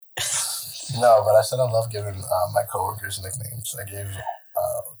No, but I said I love giving my coworkers nicknames. I gave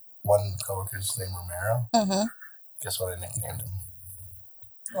one coworker's name Romero. Mm-hmm. Guess what I nicknamed him?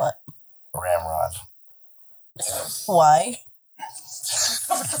 What? Ramrod. Why?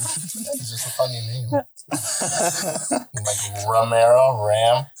 It's just a funny name. Like Romero,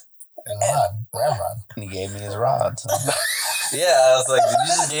 Ram, and Rod. Ramrod. And he gave me his rods. Yeah, I was like, you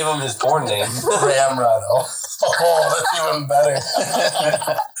just gave him his porn name. Ramrod. Oh, that's even better.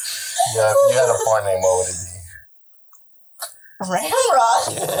 Yeah, if you had a porn name, what would it be? Ramrod.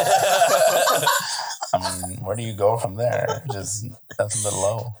 I mean, where do you go from there? Just that's a bit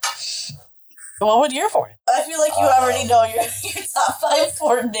low. What would your porn? I feel like you already know your top 5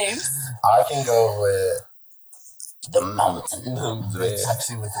 porn names. I can go with The Mountain.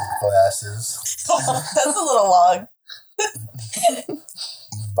 Sexy with the glasses. That's a little long.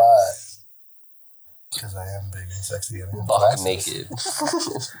 But because I am big and sexy and I have Buck glasses. naked.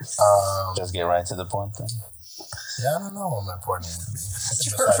 Just get right to the point then. Yeah, I don't know what my porn name would be.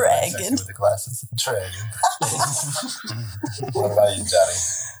 Besides Dragon. Sexy with the glasses. Dragon. What about you, Johnny?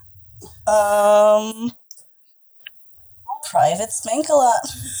 Private Spank-A-Lot.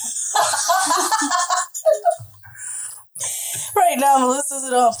 Right now, Melissa's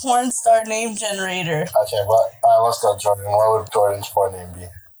in a porn star name generator. Okay, well, let's go, Jordan. What would Jordan's porn name be?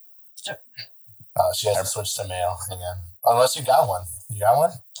 She has to switch to male. Hang on. Unless you got one. You got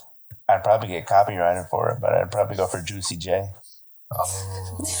one? I'd probably get copyrighted for it, but I'd probably go for Juicy J. Oh.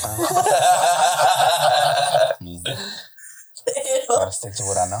 Gotta stick to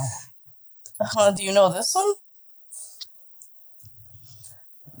what I know. Do you know this one?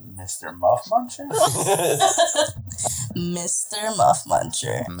 Mr. Muff Muncher? Mr. Muff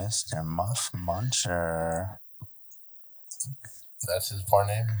Muncher. Mr. Muff Muncher. That's his porn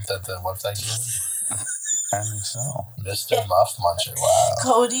name? Is that the website you use? I think so. Mr. Muff Muncher. Wow.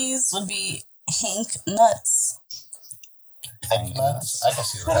 Cody's would be Hank Nuts. Hank Nuts? I can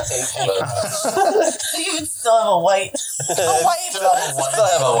see that. Hank Nuts. You would still have a white. Still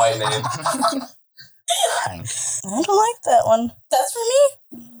have a white name. Hank. I don't like that one. That's for me.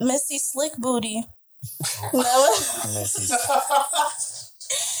 Missy Slick Booty. Missy.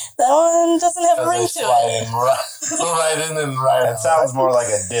 That one doesn't have a ring to it. Right in and right That sounds more like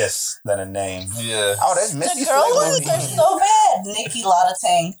a diss than a name. Yeah. Oh, that's Missy The girl Slick ones Booty. are so bad. Nikki Lotta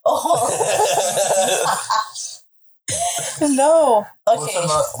Tang. Oh. No. Okay.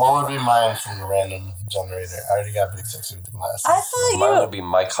 What would be mine from the random generator? I already got big sexy with the glasses. I thought Mine you. would be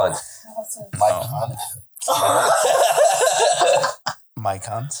Mike Hunt. Mike Hunt. Mike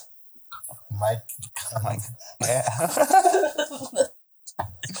Hunt. Mike. Yeah.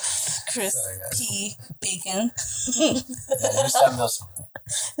 Chris P. Bacon. Yeah, you send us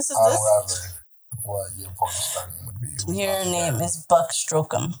This is wherever what your porn star name would be. Your name is Buck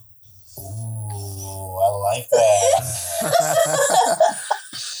Strokum. Ooh, I like that.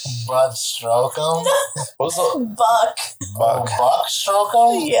 Bud Strokum? What's the Buck. Buck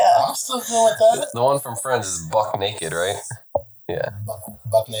Strokum? Yeah. I'm still good with that. the one from Friends is Buck Naked, right? Yeah.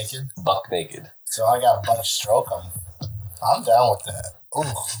 Buck Naked? Buck Naked. So I got Buck Strokum. I'm down with that. Oh my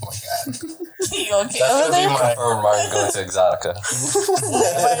god. You okay That's over gonna be there? my Confirmed Martin going to Exotica.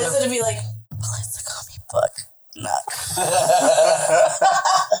 Why is it to be like, Melissa, call me Buck? Not.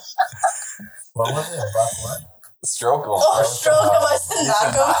 What was it? Buck what? Stroke him. Oh, stroke him. I said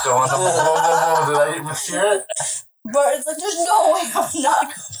knock him. Did I even hear it? Bart's like, there's no way I'm not.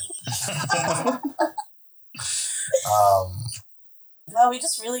 Wow, we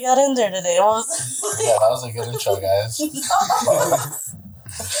just really got in there today. What was Yeah, that was a good intro, guys.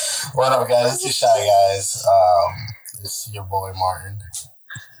 What up, guys? It's your Shy Guys. It's your boy Martin.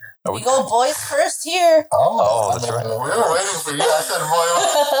 We go boys first here. Oh, that's right. We were waiting for you. I said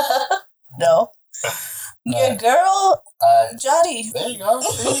boy. No. Your girl, Jody. There you go.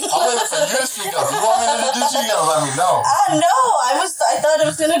 See? I'm waiting for you to speak up. You want me to introduce you? You gotta let me know. I know. I thought it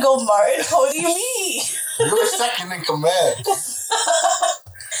was gonna go Martin, Cody, me. You were second in command.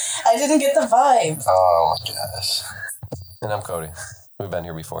 I didn't get the vibe. Oh my gosh. And I'm Cody. We've been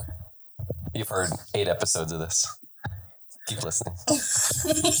here before. You've heard 8 episodes of this. Keep listening.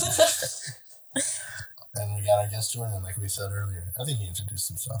 And we got our guest Jordan, like we said earlier. I think he introduced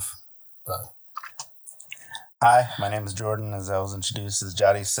himself. But Hi, my name is Jordan, as I was introduced as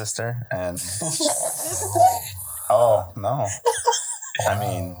Jody's sister, and oh no, I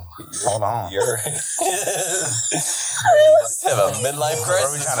mean, hold on. You're have a midlife crisis. Where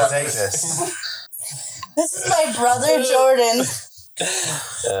are we trying to take this? This is my brother Jordan.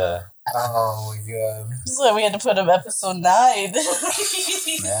 oh my god. This is why we had to put him episode 9.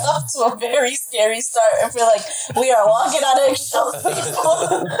 He's off to a very scary start. I feel like we are walking on eggshells,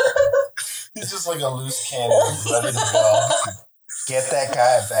 people. He's just like a loose cannon, ready to go. Get that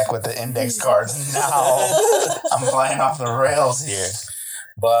guy back with the index cards now. I'm flying off the rails here.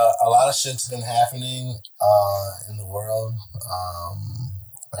 But a lot of shit's been happening in the world.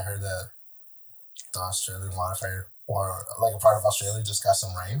 I heard that the Australian wildfire, or like a part of Australia, just got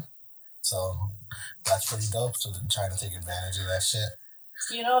some rain. So that's pretty dope. So they're trying to take advantage of that shit.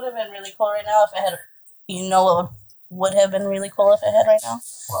 You know what would have been really cool right now if I had... You know what would have been really cool if I had right now?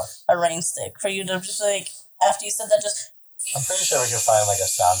 What? A rain stick. For you to just like... After you said that, just... I'm pretty sure we can find like a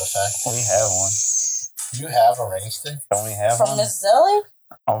sound effect. We have one. You have a rain stick? Don't we have From one? Miss Zelly?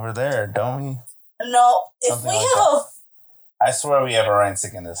 Over there, don't we? No. If Something we like have that. I swear we have a rain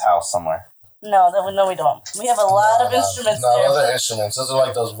stick in this house somewhere. No, we don't. We have a lot of instruments there. No, other instruments. Those are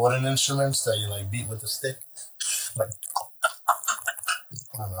like those wooden instruments that you like beat with a stick. Like,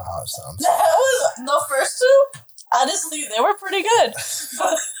 I don't know how it sounds. That was the first two. Honestly, they were pretty good.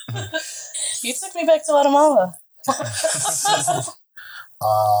 You took me back to Guatemala.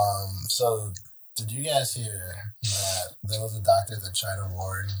 So did you guys hear that there was a doctor that tried to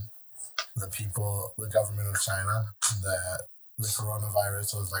warn the government of China, that the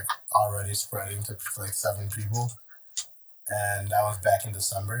coronavirus was like already spreading to like 7 people, and that was back in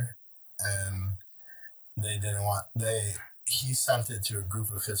December, and he sent it to a group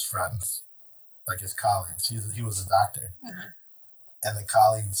of his friends, like his colleagues. He was a doctor, and the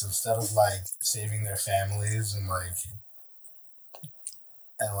colleagues, instead of like saving their families and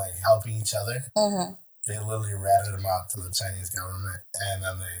helping each other, they literally ratted him out to the Chinese government, and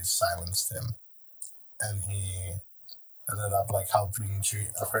then they silenced him, and he ended up like helping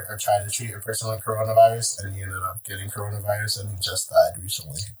try to treat a person with coronavirus, and he ended up getting coronavirus, and he just died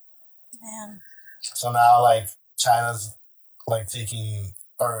recently. Man. So now like China's like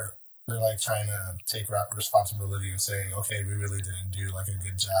they're like trying to take responsibility and saying, okay, we really didn't do like a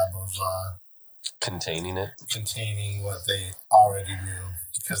good job of containing what they already knew.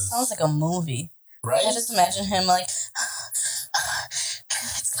 It sounds like a movie. Right? I just imagine him like,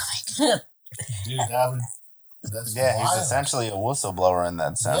 it's coming. Dude, that's yeah, wild. he's essentially a whistleblower in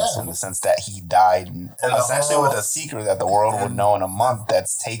that sense, in the sense that he died, and essentially with a secret that the world would know in a month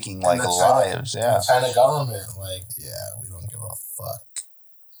that's taking like lives. Yeah. The China government, like, we don't give a fuck.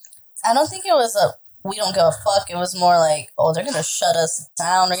 I don't think it was we don't give a fuck. It was more like, they're going to shut us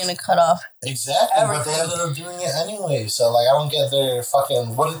down. They're going to cut off everything. But they ended up doing it anyway. So, like, I don't get their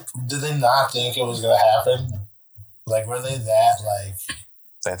fucking... Did they not think it was going to happen? Like, were they that, like...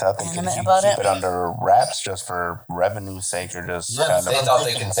 They thought they could keep it under wraps just for revenue's sake, or just they thought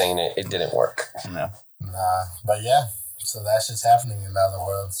they contained it. It didn't work. No. Nah, but yeah. So that shit's happening, and now the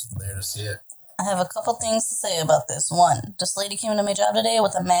world's there to see it. I have a couple things to say about this. One, this lady came into my job today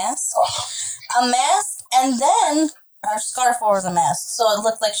with a mask. A mask, and then her scarf over the mask. So it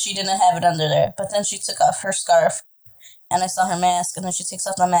looked like she didn't have it under there. But then she took off her scarf, and I saw her mask, and then she takes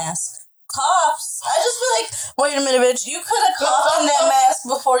off the mask. Coughs. I just feel like, wait a minute, bitch. You could have coughed in that mask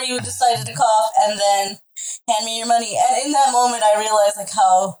before you decided to cough, and then hand me your money. And in that moment, I realized like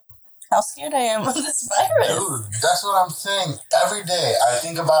how scared I am of this virus. Dude, that's what I'm saying. Every day, I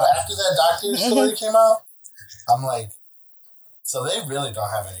think about after that doctor story came out, I'm like, so they really don't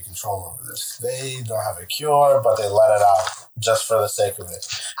have any control over this. They don't have a cure, but they let it out just for the sake of it.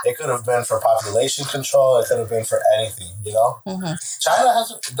 It could have been for population control. It could have been for anything, you know? China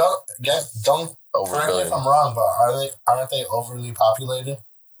has, don't correct me if I'm wrong, but aren't they overly populated?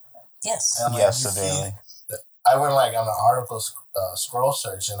 Yes. And, yes, severely. I went like on an article scroll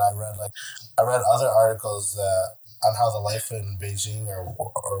search, and I read other articles on how the life in Beijing or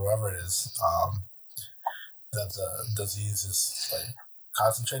wherever it is that the disease is like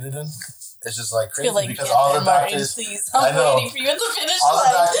concentrated in. It's just like crazy because all the doctors. I'm waiting for you at the finish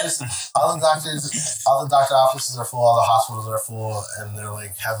line. All the doctor offices are full. All the hospitals are full, and they're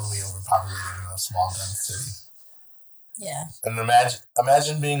like heavily overpopulated in a small dense city. Yeah. And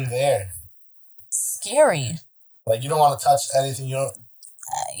imagine being there. Scary. Like, you don't want to touch anything. You don't.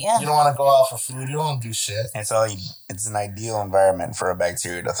 You don't want to go out for food. You don't want to do shit. It's an ideal environment for a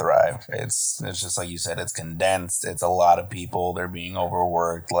bacteria to thrive. It's just like you said. It's condensed. It's a lot of people. They're being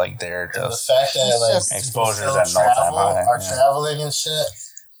overworked. Like they're just the fact that like exposures at an all-time high. Are traveling and shit.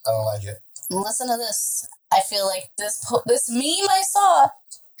 I don't like it. Listen to this. I feel like this meme I saw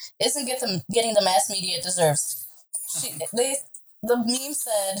isn't getting the mass media it deserves. The meme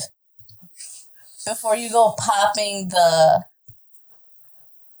said, before you go popping the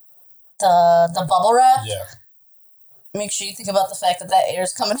bubble wrap, make sure you think about the fact that air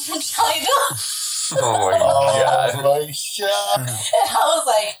is coming from China. Oh my god. Oh my god. And I was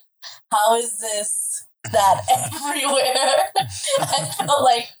like, how is this that everywhere? I felt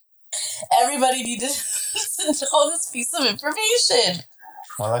like Everybody needed to know this piece of information.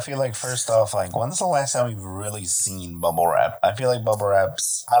 Well, I feel like first off, like when's the last time we've really seen bubble wrap? I feel like bubble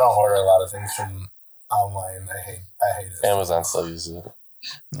wraps. I don't order a lot of things from online. I hate it. Amazon still uses it.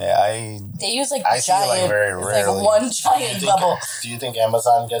 Yeah, They use like I see it, giant, like, very it's rarely. like one giant bubble. Do you think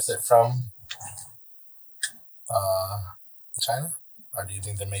Amazon gets it from China? Or do you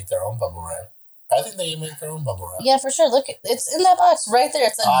think they make their own bubble wrap? I think they make their own bubble wrap. Yeah, for sure. Look, it's in that box right there.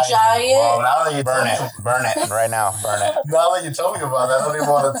 It's a giant. Well, now that you burn it right now, burn it. Now that you told me about that, I don't even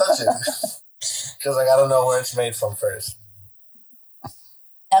want to touch it. Because I gotta know where it's made from first.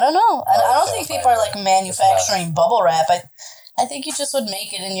 I don't know. I don't okay, think fine, people are like then. manufacturing bubble wrap. I think you just would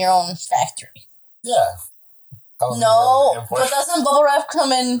make it in your own factory. Yeah. No, but doesn't bubble wrap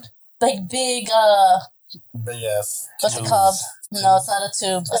come in like big, But yes. what's it called? No, it's not a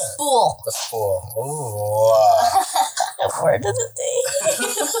tube. A spool. A spool. Ooh. Word of the day.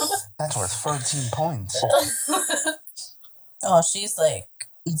 That's worth 13 points. Oh, she's like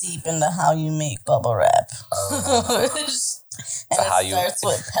deep into how you make bubble wrap. And it how you- starts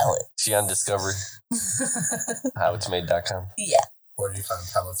with pellet. She on Discovery. HowIt'sMade.com. Yeah. Where do you find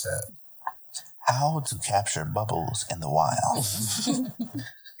pellets at? How to capture bubbles in the wild.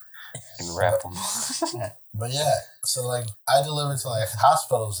 And wrap them. But yeah, so like I deliver to like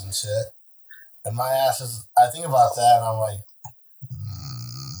hospitals and shit, and my ass is. I think about that, and I'm like,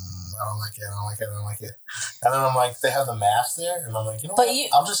 I don't like it. And then I'm like, they have the mask there, and I'm like, you know But what? you-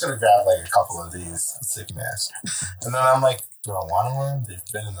 I'm just gonna grab like a couple of these sick masks, and then I'm like, do I want to wear them?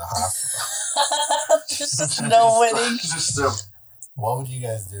 They've been in the hospital. There's just no winning. What would you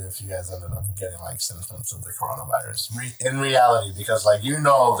guys do if you guys ended up getting like symptoms of the coronavirus in reality? Because like they don't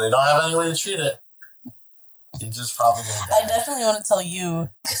have any way to treat it. You're just probably gonna die. I definitely want to tell you.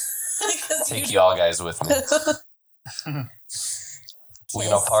 Take you all guys with me. We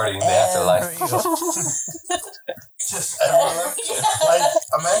gonna party in the afterlife. Just everyone, like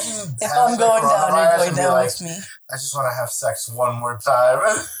imagine If having I'm going the down, coronavirus you're going and be down like, with me. I just want to have sex one more time.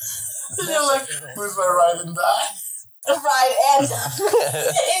 And you're like, who's my ride and die? Right, and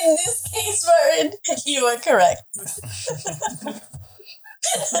in this case, Martin, you are correct.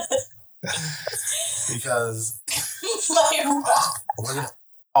 Because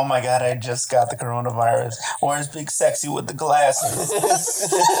Oh my god, I just got the coronavirus. Where's Big Sexy with the glasses?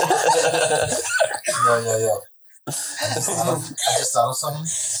 yeah. I just thought of something.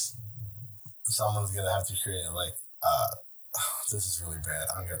 Someone's gonna have to create like this is really bad.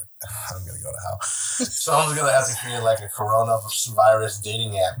 I'm gonna go to hell. Someone's gonna have to create like a coronavirus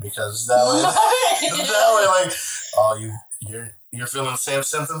dating app because that way like you're feeling the same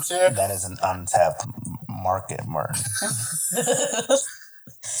symptoms here. That is an untapped market, Martin.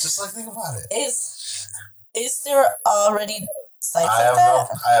 Just like think about it. Is there already sites like that?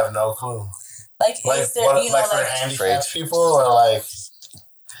 I have no clue. Like is there what, like for handicapped people or like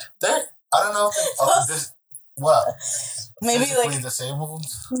I don't know. What? Maybe physically like disabled?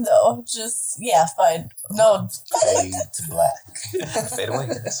 no, just fine. No, Fade to black. Fade away.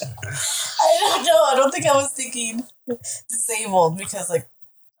 I don't know. I don't think I was thinking disabled because like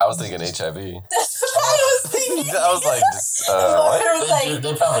I was thinking HIV. that's what I was thinking. I was like, what? I was like,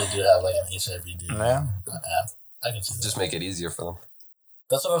 They probably do have like an HIV dating Yeah. app. I can see that. Just make it easier for them.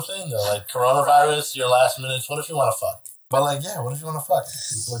 That's what I'm saying though. Like coronavirus, your last minutes. What if you want to fuck? But like, yeah, what if you want to fuck?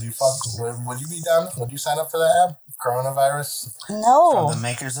 Would you fuck? Would you be down? Would you sign up for that app? Coronavirus. no. From the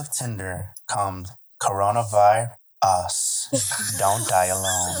makers of Tinder comes coronavirus. Don't die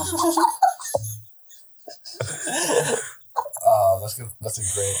alone. Oh, that's good. That's a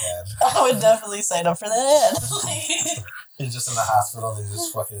great ad. I would definitely sign up for that ad. He's just in the hospital. They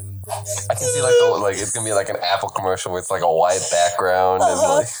just fucking bring that in. I can see like it's gonna be like an Apple commercial with like a white background and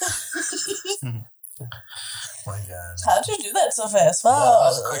like. My God. How'd you do that so fast? Wow. Well, I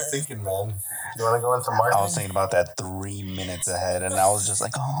was quick thinking, man. You want to go into marketing? I was thinking about that 3 minutes ahead, and I was just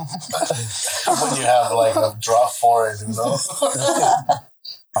like, oh. When you have like a draw forward, you know?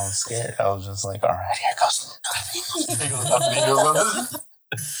 I was scared. I was just like, all right, here goes.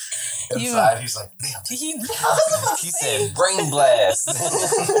 Inside, he's like, damn. He said, "Brain blast." that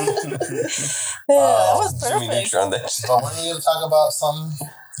was Jimmy perfect. Neutron. That shit. But when you going to talk about something,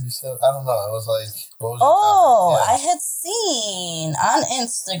 you said, I don't know. It was like, what was Oh, your topic? I had seen on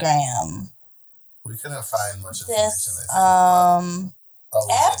Instagram We couldn't find much information. this I think.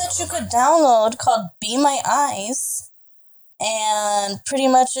 We app did, that you never could mind. download called Be My Eyes. And pretty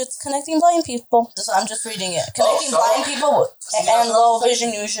much it's connecting blind people. So I'm just reading it. Connecting so- blind people See, and that's low what I'm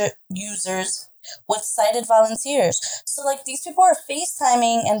vision users with sighted volunteers. So like these people are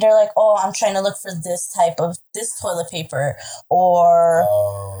FaceTiming and they're like, oh, I'm trying to look for this toilet paper or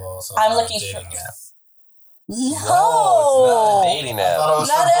Oh, so I'm it's not looking a dating for. app. No, it's not a dating I app. thought it was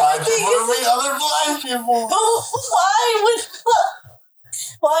Not for blind everything people to is- meet other blind people.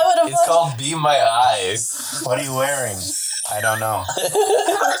 Why would a It's called Be My Eyes. What are you wearing? I don't know.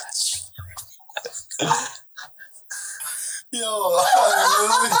 Yo,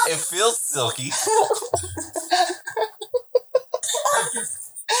 It feels silky.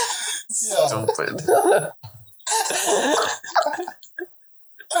 yeah, Stupid. yeah.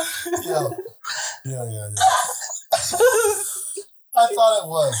 I thought it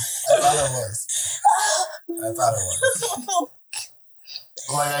was.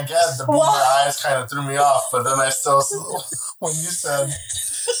 Like, I guess the Be My Eyes kind of threw me off, but then I still, when you said,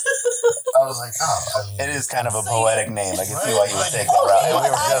 I was like, oh, I mean, It is kind of a poetic name. I can see Right? why you would Like, take that route. And we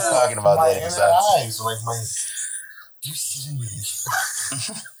were I just know. talking about my dating inner sites. eyes, like you see me.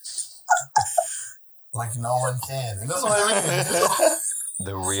 Like no one can. And that's what I mean.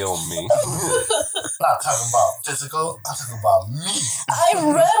 The real me. Not talking about physical, I'm talking about me. I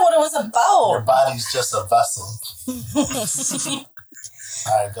read what it was Your about. body's just a vessel.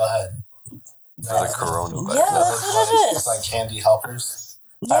 Alright, go ahead. For the coronavirus. Yeah, that's what it is. It's like candy helpers.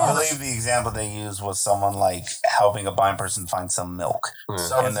 I Yeah. believe the example they used was someone like helping a blind person find some milk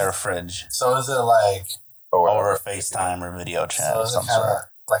So in is their it, fridge so is it like over FaceTime or video chat so of is some it kind of sort.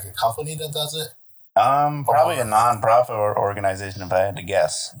 like a company that does it? Probably a non-profit or organization if I had to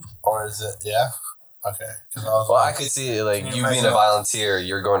guess. Or is it Okay. Well, I could see it, like Can you you being imagine- a volunteer,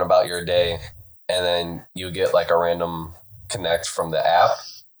 you're going about your day, and then you get like a random connect from the app.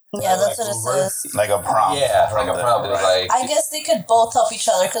 Yeah, that's Like what it Uber? says. Like a prompt. Yeah, from like a the- prompt. It's right. like I guess they could both help each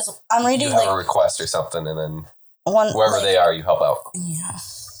other because I'm you reading have a like request or something, and then one. whoever like, they are, you help out. Yeah.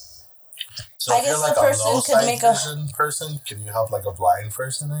 So I if you're guess like the a person low could sight make a- vision person, can you help like a blind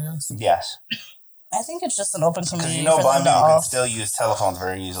person, I guess? Yes. I think it's just an open Because community you know for blind them to people can all. still use telephones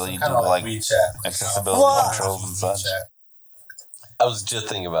very easily due Kind to of like like WeChat. accessibility Well, controls and such. WeChat. I was just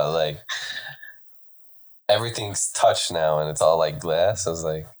thinking about like everything's touch now, and it's all like glass. I was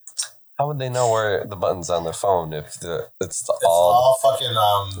like, how would they know where the buttons on their phone if it's It's all? all fucking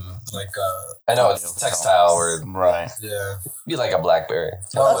like I know it's textile, or Right. yeah. be like a BlackBerry.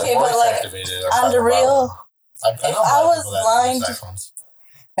 No, Okay, voice but, like, activated, I'm on talking the about. real, I if know a lot I of was people that blind- use iPhones.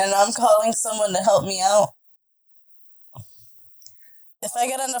 and I'm calling someone to help me out. If I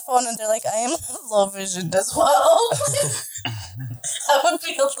get on the phone and they're like, I am low vision as well, I would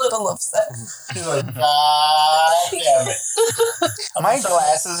be a little upset. He's like, God damn it. My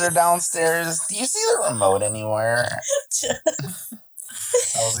glasses are downstairs. Do you see the remote anywhere?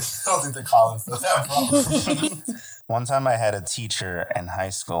 I don't think they're calling for that problem. One time I had a teacher in high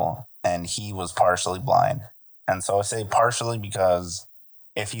school and he was partially blind. And so I say partially because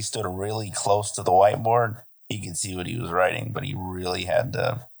if he stood really close to the whiteboard, he could see what he was writing, but he really had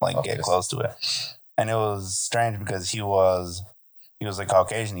to like get close to it. And it was strange because he was a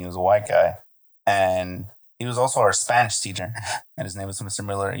Caucasian, he was a white guy. And he was also our Spanish teacher. And his name was Mr.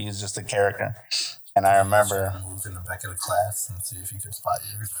 Miller. He was just a character. And I remember Move in the back of the class and see if he could spot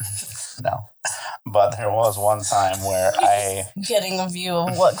you. no. But there was one time where I Getting a view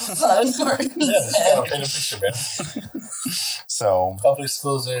of what goes on in Yeah, just gotta paint a picture, man. so Public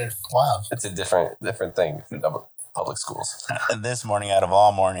schools are wild. It's a different thing for public schools. this morning, out of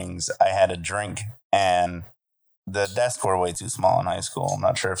all mornings, I had a drink and the desks were way too small in high school. I'm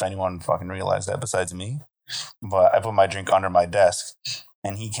not sure if anyone fucking realized that besides me, but I put my drink under my desk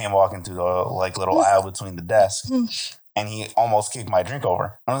and he came walking through the like little aisle between the desks and he almost kicked my drink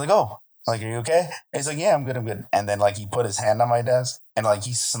over. I was like, oh, like, are you okay? He's like, yeah, I'm good. And then like he put his hand on my desk and like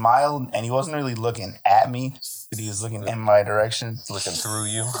he smiled and he wasn't really looking at me, but he was looking in my direction. Looking through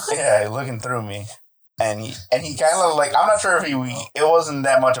you. Yeah, looking through me. And he kind of like, I'm not sure if it wasn't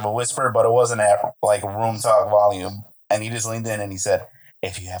that much of a whisper, but it wasn't at like room talk volume. And he just leaned in and he said,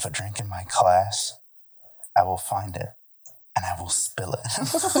 if you have a drink in my class, I will find it and I will spill it.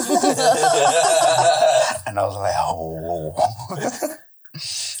 And I was like, oh.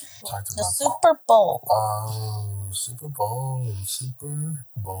 Talked The about Super Bowl. Super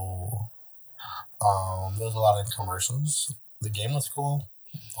Bowl. There's a lot of commercials. The game was cool.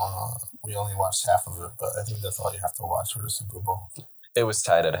 We only watched half of it, but I think that's all you have to watch for the Super Bowl. It was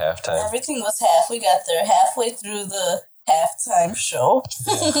tied at halftime. Everything was half. We got there halfway through the halftime show.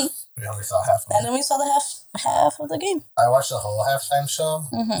 Yeah, we only saw half of And it. then we saw the half of the game. I watched the whole halftime show,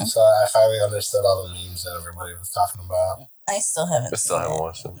 Mm-hmm. so I finally understood all the memes that everybody was talking about. I still haven't. I still seen haven't it.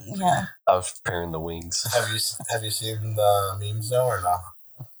 watched it. Yeah. I was preparing the wings. Have you seen the memes though or no?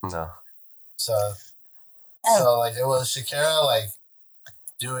 No. So like it was Shakira like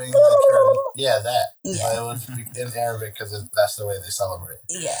doing that. Yeah. But it was in Arabic because that's the way they celebrate.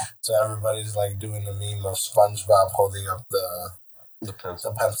 Yeah. So everybody's like doing the meme of SpongeBob holding up The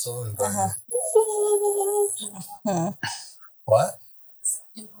pencil. the pencil and going, Hmm. what?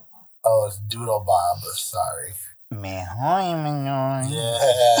 Oh, it's Doodle Bob. Sorry. Yeah.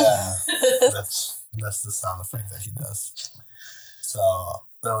 Yeah. That's the sound effect that he does. So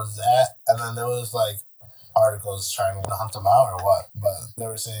there was that, and then there was like articles trying to hunt him out or what, but they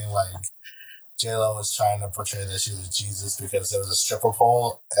were saying like J-Lo was trying to portray that she was Jesus because there was a stripper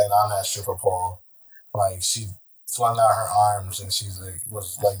pole, and on that stripper pole, like she flung out her arms and she was like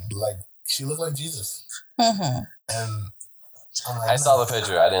she looked like Jesus. Mm-hmm. And I'm like, I saw the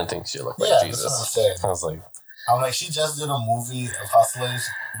picture. I didn't think she looked like Jesus. That's what I'm saying. I was like, she just did a movie of hustlers.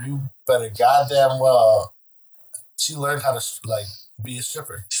 You better goddamn well. She learned how to like be a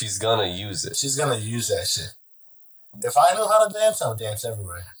stripper. she's gonna use it. She's gonna use that shit. If I knew how to dance, I would dance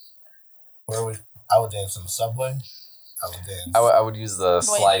everywhere. I would dance in the subway. I would dance. I would use the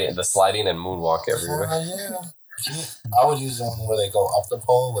sliding and moonwalk everywhere. Yeah. I would use the one where they go up the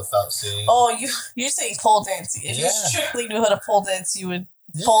pole without seeing. Oh, you're saying pole dancing. If you strictly knew how to pole dance, you would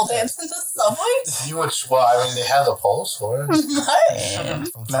pole dance in the subway? You would. Well, I mean, they have the poles for it.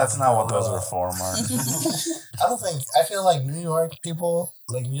 That's not what those were for, Mark. I feel like New York people,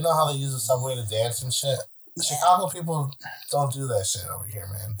 like, you know how they use the subway to dance and shit? Chicago people don't do that shit over here,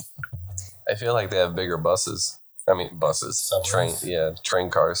 man. I feel like they have bigger buses. I mean, buses. Subways.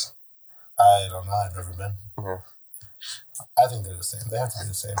 Train cars. I don't know. I've never been. Yeah. I think they're the same. They have to be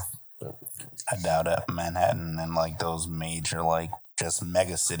the same. I doubt it. Manhattan and like those major, like just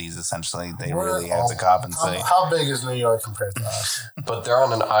mega cities, essentially, they really have to compensate. How big is New York compared to us? But they're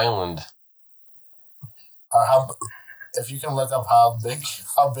on an island. Or if you can look up how big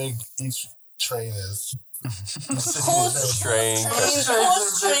each train is. Train Whose trains are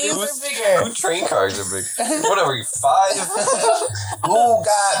bigger? Who train cars are big? Whatever, 5? Who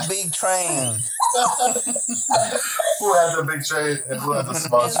got big train? Who had the big train and who had the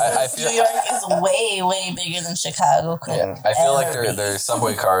small train? I feel New York is way, way bigger than Chicago. I feel like their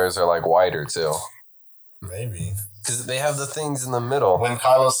subway cars are like wider too. Maybe. Because they have the things in the middle. When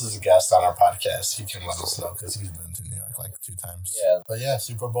Carlos is a guest on our podcast, he can let us know because he's been to New York like 2 times. Yeah. But yeah,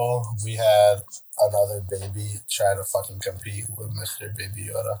 Super Bowl, we had another baby try to fucking compete with Mr. Baby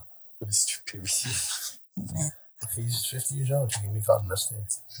Yoda. Mr. Baby. He's 50 years old. He can be called Mr.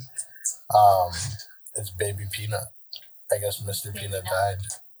 It's Baby Peanut. I guess Mr. Peanut died.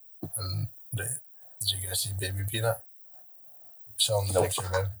 And did you guys see Baby Peanut? Show him the picture,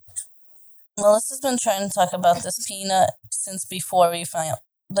 man. Melissa's been trying to talk about this peanut since before we saw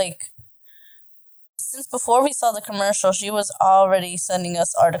the commercial. She was already sending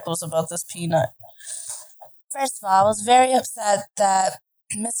us articles about this peanut. First of all, I was very upset that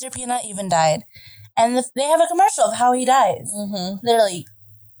Mr. Peanut even died. And they have a commercial of how he dies. Mm-hmm. Literally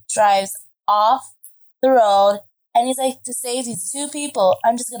drives off the road, and he's like, to save these 2 people,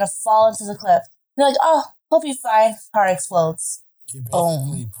 I'm just going to fall into the cliff. They're like, oh, hope you're fine. Car explodes.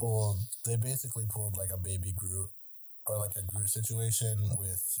 They basically pulled like a Baby Groot or like a Groot situation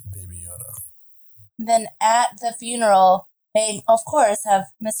with Baby Yoda. Then at the funeral, they, of course,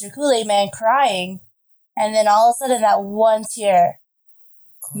 have Mr. Kool-Aid Man crying, and then all of a sudden that one tear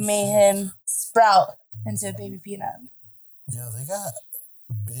made him sprout into a baby peanut. Yeah, they got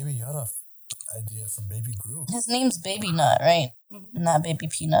Baby Yoda idea from Baby Groot. His name's Baby Nut, right? Mm-hmm. Not Baby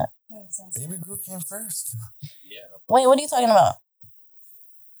Peanut. Baby Groot came first. Yeah. Wait, what are you talking about?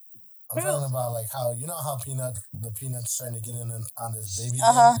 I'm talking about like how, you know how the Peanut's trying to get in on this baby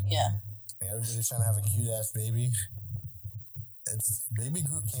thing? Yeah. Like everybody's trying to have a cute ass baby. It's Baby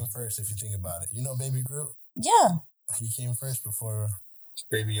Groot came first if you think about it. You know Baby Groot? Yeah. He came first before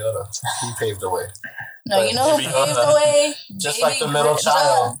Baby Yoda. He paved the way. No, but you know who paved the way? Just like the middle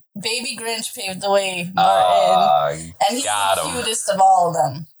child. Baby Grinch paved the way, Martin. And he's the cutest of all of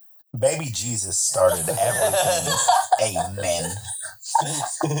them. Baby Jesus started everything. Amen.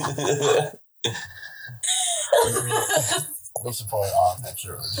 We support all types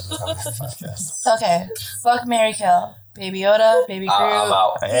of religions on this podcast. Okay. Fuck, Mary Kill. Baby Yoda, Baby Groot. I'm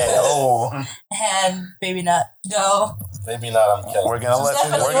out. Hey, and Baby Nut. Go. Baby Nut, I'm killing. We're gonna let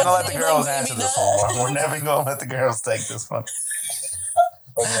the girls answer this one. We're never gonna let the girls take this one.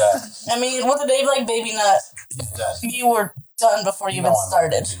 I mean, what's the name like Baby Nut? He's dead. You were done before you even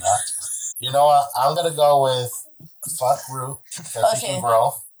started. You know what? I'm gonna go with fuck Groot because he can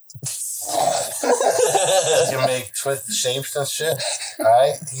grow. He can make twist shapes and shit.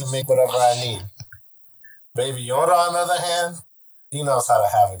 Alright? He can make whatever I need. Baby Yoda, on the other hand, he knows how to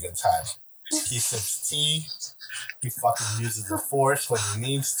have a good time. He sips tea. He fucking uses the force when he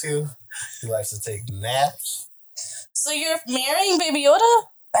needs to. He likes to take naps. So you're marrying Baby Yoda?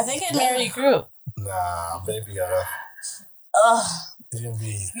 I think I'd marry Groot. Nah, Baby Yoda. Ugh. He's gonna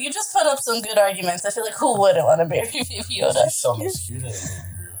be. You just put up some good arguments. I feel like who wouldn't want to marry Baby Yoda? He's so much cuter than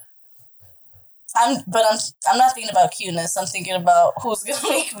Baby Groot. I'm not thinking about cuteness. I'm thinking about who's gonna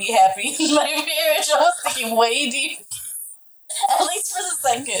make me happy in my marriage. I was thinking way deep. At least for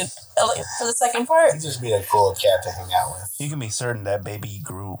the second part. He'd just be a cool cat to hang out with. You can be certain that Baby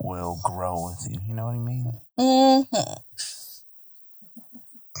Groot will grow with you. You know what I mean? Mm-hmm.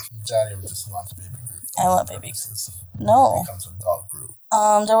 Johnny just wants Baby Groot. I want Baby Groot. No. He becomes adult Groot.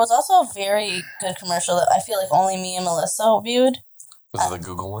 There was also a very good commercial that I feel like only me and Melissa viewed. Was it the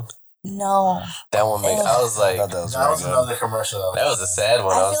Google one? No. That one made. I was like, that was another commercial. That was a sad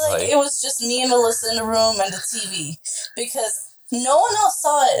one. I feel like it was just me and Melissa in the room and the TV because no one else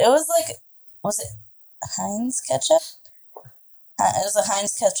saw it. It was like, was it Heinz ketchup? It was a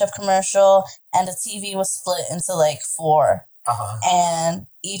Heinz ketchup commercial, and the TV was split into like 4, and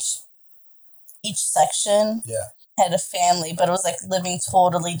each section had a family, but it was like living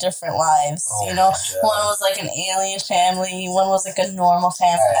totally different lives. You know, one was like an alien family, one was like a normal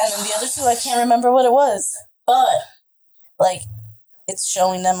family, and then the other 2 I can't remember what it was, but like it's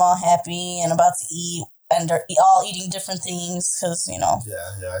showing them all happy and about to eat, and they're all eating different things because you know.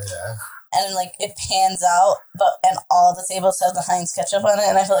 Yeah. And then like it pans out, and all the tables have the Heinz ketchup on it,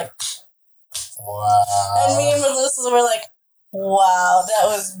 and I feel like, wow. And me and Melissa were like, wow, that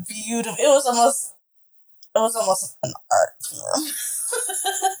was beautiful. It was almost an art form.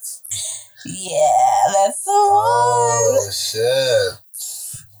 Yeah, that's the one. Oh shit!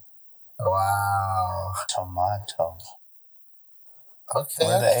 Wow. Tomato. Okay.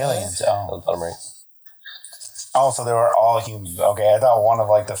 Where are the aliens? Oh, bottom right. Oh, so they were all humans. Okay, I thought one of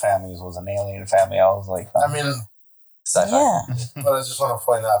like the families was an alien family. I was like, I mean, sci-fi. Yeah. but I just want to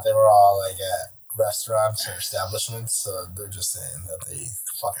point out they were all like at restaurants or establishments, so they're just saying that they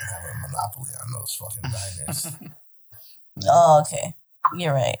fucking have a monopoly on those fucking diners. Oh, okay.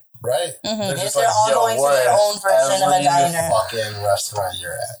 You're right. Right? Mm-hmm. They're If just they're like, all yo, going to we're their in own version of a every diner. fucking restaurant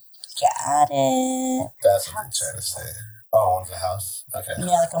you're at. Got it. That's what they're trying to say. Oh, one's a house? Okay.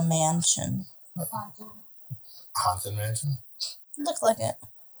 Yeah, like a mansion. Haunted Mansion? Looked like it.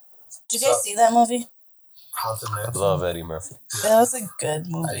 Did you guys see that movie? Haunted Mansion? Love Eddie Murphy. That was a good I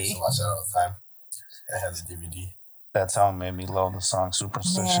used movie. to watch that all the time. I had the DVD. that song made me love the song Man,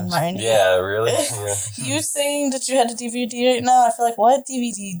 Superstitious. Martin. Yeah, really? Yeah. You saying that you had a DVD right now? I feel like, what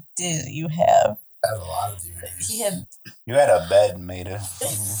DVD did you have? I had a lot of DVDs. He had. You had a bed made of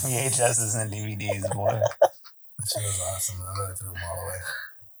VHSs and DVDs, boy. That shit was awesome. I really threw them all away.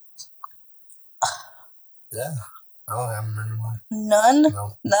 Yeah. I don't have them anymore. None?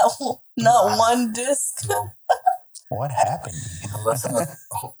 No. Not one disc? No. What happened? Melissa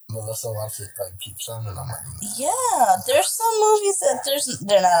wants to like keep some, and I'm like, Yeah, there's some movies that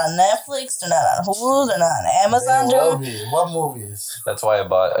they're not on Netflix, they're not on Hulu, they're not on Amazon. they will be. What movies? That's why I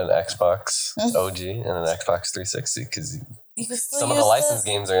bought an Xbox OG and an Xbox 360 because You can still some of use the licensed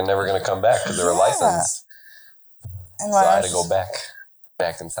games are never going to come back because they were licensed. And So I had to go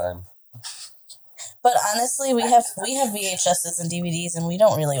back in time. But honestly, we have VHSs and DVDs, and we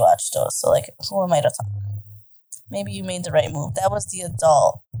don't really watch those. So like, who am I to talk? Maybe you made the right move. That was the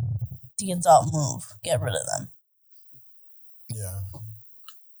adult move. Get rid of them. Yeah.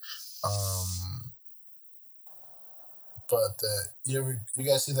 But you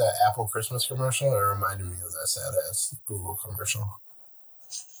guys see that Apple Christmas commercial? It reminded me of that sad ass Google commercial.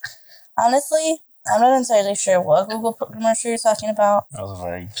 Honestly, I'm not entirely sure what Google commercial you're talking about. That was a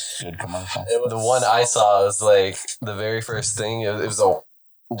very good commercial. The one I saw was like the very first thing. It was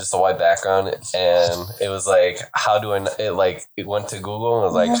just a white background, and it was like, how do I? It went to Google and it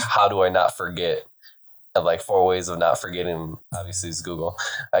was like, how do I not forget? And like 4 ways of not forgetting. Obviously, it's Google.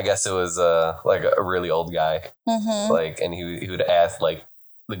 I guess it was like a really old guy, like, and he would ask like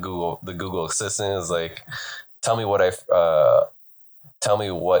the Google assistant is like, tell me what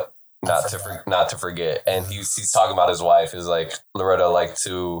not to forget. And he's talking about his wife. Is like, Loretta like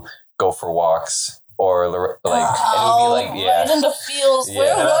to go for walks. Or and it would be like, yeah, right in the fields. Yeah.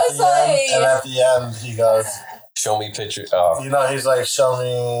 Where was I? And at the end, he goes, show me pictures. he's like, show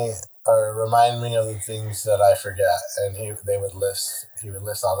me or remind me of the things that I forget. And he would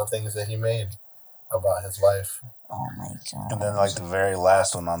list all the things that he made about his wife. Oh my god! And then like the very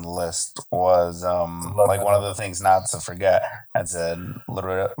last one on the list was like one of the things not to forget. It said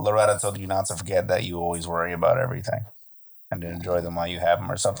Loretta told you not to forget that you always worry about everything. and to enjoy them while you have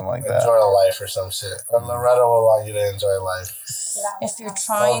them or something like that. Enjoy life or some shit. Or Loretta will want you to enjoy life. If you're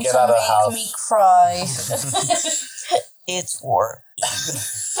trying get to out of the make house. me cry, it's work.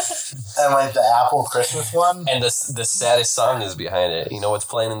 And like the Apple Christmas one. And the saddest song is behind it. You know what's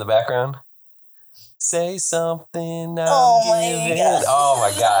playing in the background? Say something. Oh my God. Oh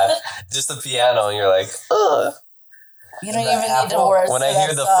my God! Just the piano, and you're like, ugh. You don't The even need the Apple- words. When to I that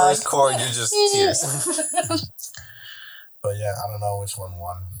hear the song. first chord, you're just tears. But yeah, I don't know which one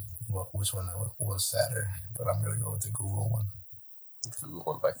won. Which one was sadder. But I'm going to go with the Google one.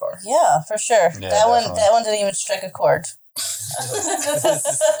 One by far. Yeah, for sure. Yeah, that one. definitely. That one didn't even strike a chord.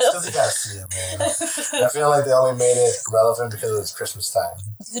 Because you got to see it, man. I feel like they only made it relevant because it's Christmas time.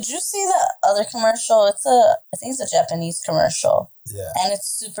 Did you see the other commercial? I think it's a Japanese commercial. Yeah. And it's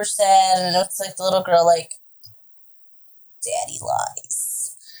super sad, and it's like the little girl like, "Daddy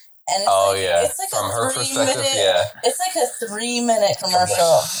lies," and it's it's like From a her 3 perspective, minute, yeah. it's like a 3-minute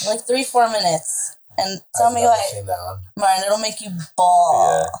commercial, like 3-4 minutes, and tell I've me never like, seen that one. Martin, it'll make you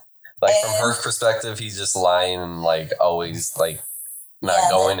bawl. Yeah. Like from And- her perspective, he's just lying and like always like not Yeah,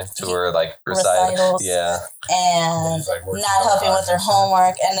 going like, to her like recital. recitals. Yeah. And He's, like, working not helping with overtime their and shit.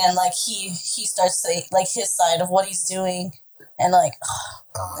 homework, and then like he starts saying like his side of what he's doing, and like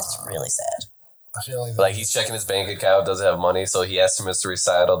it's really sad. I feel like, Like he's checking his bank account, doesn't have money, so he has to miss the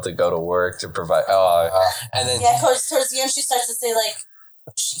recital to go to work to provide. And then Yeah, towards the end, she starts to say like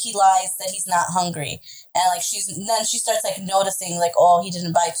he lies that he's not hungry, and like then she starts like noticing like, oh, he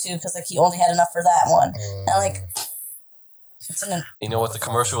didn't buy 2 because like he only had enough for that one, and like it's an you know what the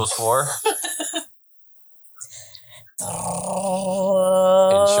commercial was for?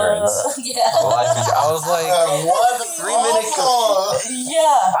 Insurance. Yeah. I was like, what? 3 minute.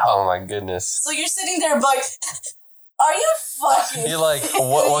 Yeah. Oh my goodness. So you're sitting there like, are you fucking? You're like,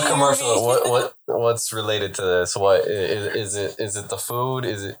 what commercial? What's related to this? What is it? Is it the food?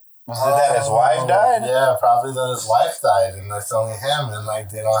 Is it? Was it that his wife died? Yeah, probably that his wife died, and that's only him, and like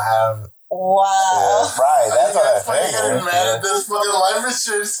they don't have. Wow. Right, that's what I fucking figured. mad at this fucking life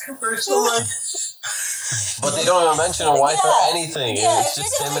insurance commercial. Like, But they don't even mention a wife or Yeah. anything. Yeah, It's if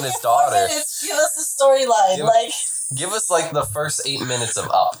just you're him gonna and his get 4 daughter. minutes, give us a storyline, Give- like Give us like the first 8 minutes of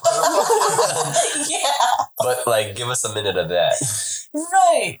Up, yeah, but like give us a minute of that.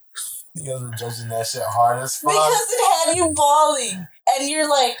 right. you guys were judging that shit hard as fuck. Because it had you bawling, and you're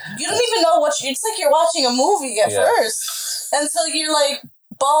like, you don't even know it's like you're watching a movie at Yeah. first, and so you're like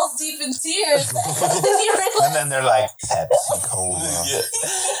balls deep in tears, and you're like, And then they're like, Pepsi Cola. Yeah.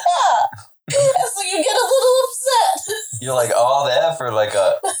 yeah. And so you get a little upset. You're like all that for like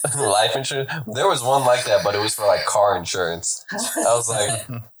a life insurance. There was one like that, but it was for like car insurance. I was like,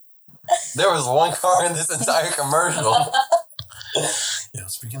 there was one car in this entire commercial. Yeah,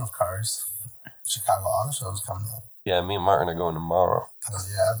 speaking of cars, Chicago Auto Show is coming up. Yeah, me and Martin are going tomorrow. Yeah,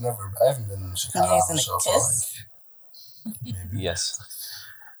 I haven't been in Chicago You guys Auto gonna Show for kiss? like maybe. Yes,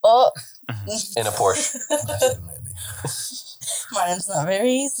 Oh, in a Porsche. I said maybe. Martin's not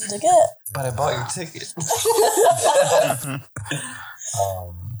very easy to get. But I bought your ticket.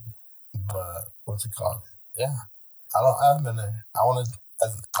 But what's it called? Yeah, I haven't been there. I want to.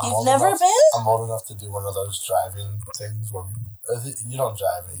 You've never been? I'm old enough to do one of those driving things where you don't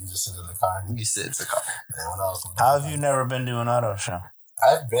drive it, you just sit in the car. You sit in the car. And when I was little, How have you never been to an auto show?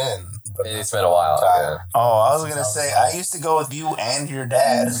 I've been, but It's not been a while. for long Yeah. time. Oh, I was gonna say I used to go with you and your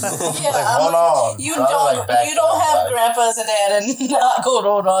dad. Yeah, like, hold on. You Probably don't. like back You don't then, have like- grandpa as a dad and not go to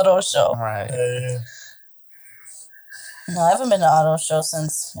an auto show. Right. Yeah. No, I haven't been to an auto show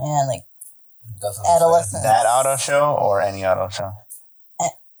since like That's what I'm adolescence. That auto show or any auto show?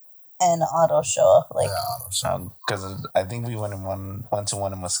 An auto show, like saying. Yeah, auto show. Because I think we went to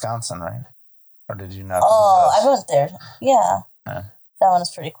one in Wisconsin, right? Or did you not? oh, visit I went there. Yeah, Yeah. that one is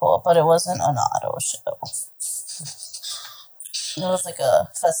pretty cool, but it wasn't an auto show. It was like a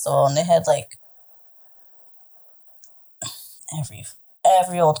festival, and they had like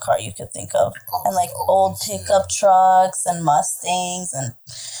every old car you could think of, and like old pickup trucks and Mustangs, and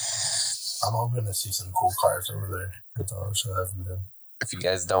I'm hoping to see some cool cars over there at the auto show. I haven't been. If you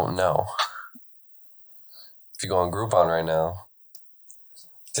guys don't know, if you go on Groupon right now,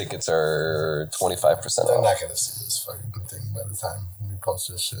 tickets are 25% They're off. not gonna see this fucking thing by the time we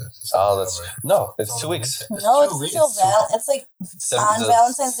post this shit. It's Oh, gonna be that's over. no. It's It's 2 only- weeks. It's no, 2 it's weeks. still it's like on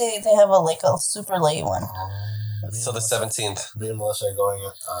Valentine's Day they have a super late one. So the 17th. Me and Melissa are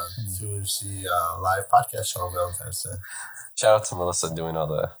going to see a live podcast show on Valentine's Day. Shout out to Melissa doing all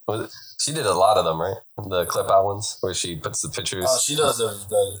she did a lot of them, right? The clip out ones where she puts the pictures. Oh, she does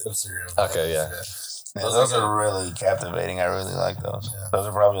the Instagram. Okay, yeah. Yeah, those are really captivating. I really like those. Yeah. Those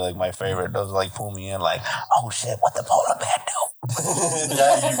are probably like my favorite. Those like pull me in. Like, oh shit, what the polar bear do?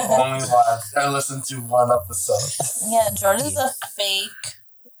 Yeah, you only watch or listen to one episode. Yeah, Jordan's a fake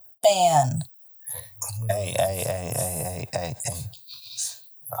fan. Hey.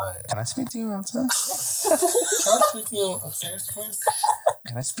 Alright. Can I speak to you outside? Can I speak to you upstairs, please?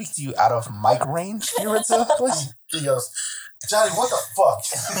 Can I speak to you out of mic range, Ritza, please? He goes, Johnny, what the fuck?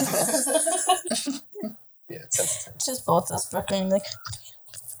 Yeah, it's Just both us Brooklyn like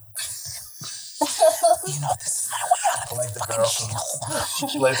You know, this is my way out of Like the girl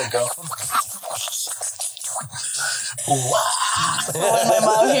from like the girl from when my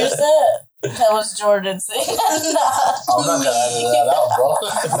mom hears that was Jordan saying that. I'm not gonna edit that out,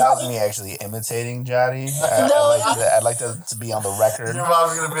 bro. That was me actually imitating Jotty. No. I'd like that to be on the record. Your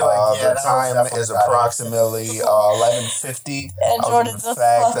mom's gonna be like, yeah, the time is approximately 11:50. And Jordan's a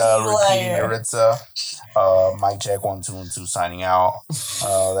fucking repeating liar. Yuritsa. Mic check 1 2 and 2 signing out.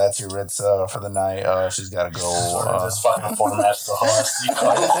 That's Yuritsa for the night. She's got to go. Jordan just fucking formats the whole SD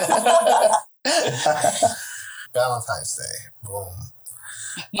card. Valentine's Day. Boom.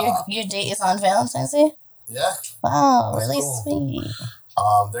 Your date is on Valentine's Day? Yeah. Wow, That's really cool. sweet.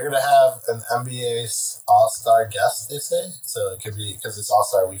 They're gonna have an NBA's All-Star guest. They say so. It could be because it's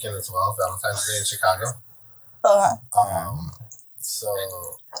All-Star weekend as well. Valentine's Day in Chicago.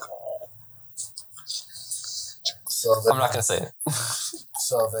 So I'm not gonna say it.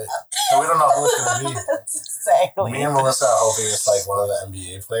 So we don't know who it's gonna be. That's exactly. Me and Melissa are hoping it's like one of the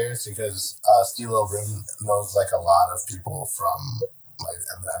NBA players because Steve Brim knows like a lot of people from like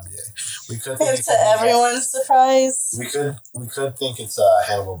the NBA. We could think To everyone's surprise. we could think it's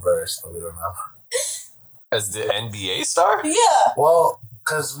Hannibal Buress, but we don't know. As the NBA star? Yeah. Well,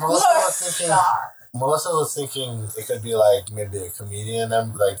 because Melissa was thinking it could be like maybe a comedian,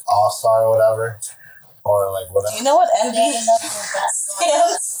 like All-Star or whatever, or like whatever. Do you know what NBA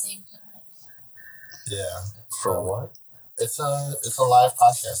stands? Yeah. For what? It's a live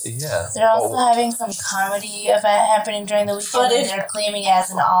podcast. Yeah. They're also having some comedy event happening during the weekend, But and they're claiming it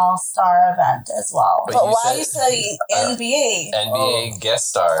as an all-star event as well. But But you why said- you say NBA? NBA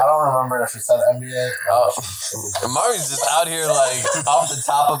guest I star. don't remember if he said NBA. Oh, Mario's just out here like off the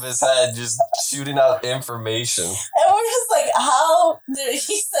top of his head, just shooting out information. And we're just like, how did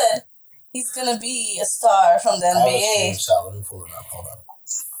he said he's gonna be a star from the I have a NBA, screenshot. Let me pull it up. Hold on.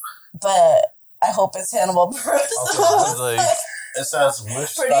 but I hope it's Hannibal Buress. It's like, It says with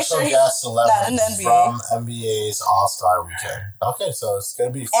Pretty special sure guest not an celebrities NBA. from NBA's All-Star Weekend. Okay, so it's gonna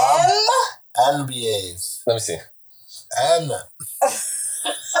be from NBA's let me see. and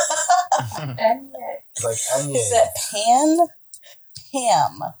And like Is NBA. it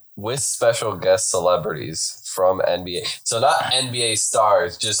Pam? With special guest celebrities from NBA. So not NBA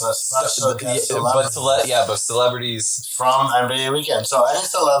stars, just But special guest but celebrities. From NBA Weekend. So any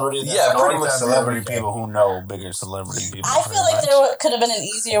celebrity that's Yeah, going pretty to much NBA Celebrity Weekend. people who know bigger celebrity people. I feel like there could have been an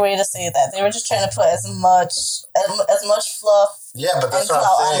easier way to say that. They were just trying to put as much fluff. Yeah, but that's And what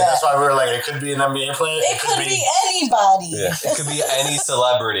clout I'm on saying. that. That's why we were like, it could be an NBA player. It could be anybody. Yeah, it could be any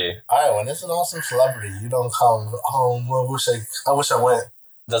celebrity. All right, when it's an awesome celebrity, you don't come home. I wish I went.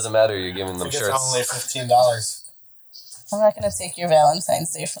 Doesn't matter. You're giving them Tickets shirts. are only $15. I'm not gonna take your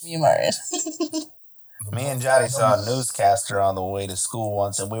Valentine's Day from you, Martin. Me and Jotty saw a newscaster on the way to school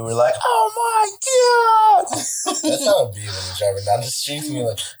once, and we were like, "Oh my god!" That's how it be when you're driving down the street and you're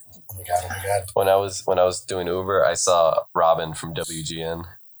like, oh my god. When I was doing Uber, I saw Robin from WGN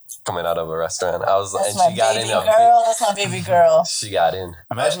coming out of a restaurant. That's my baby girl. That's my baby girl. She got in.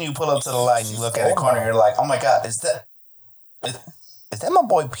 Imagine you pull up to the light and you look at the corner, and you're like, "Oh my god, is that my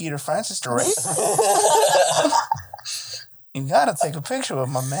boy Peter Francis the race?" You gotta take a picture with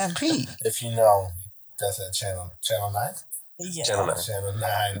my man Pete. If you know, that's at Channel 9? Yeah. Channel 9. Channel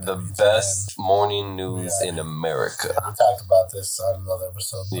 9. The best morning news in America. We talked about this on another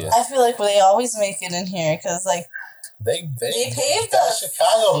episode. Yeah. I feel like they always make it in here because, like, They paved that us.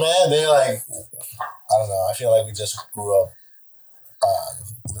 Chicago, man. They like, I don't know. I feel like we just grew up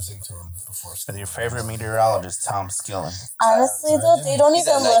listening to them before. With your favorite meteorologist, Tom Skillen. honestly, though, they don't He's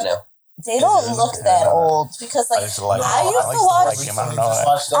even at night look. now. They don't look that old because, like, I used to like him. I don't know.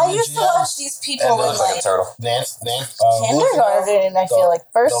 I used to watch these people And in looks like a like turtle. Nance, kindergarten. I feel like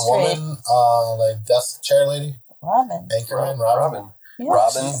first grade. woman, like desk chair lady, Robin. Anchorman, Robin. Robin. Yeah.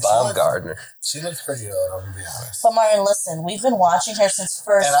 Robin She- Baumgartner. She looks pretty old. I'm gonna be honest. But Martin, listen, we've been watching her since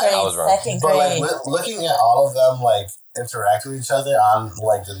first And I grade, was wrong. second But like grade. looking at all of them like interact with each other on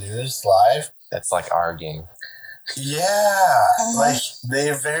like the news live. That's like our game. Yeah, Mhm. like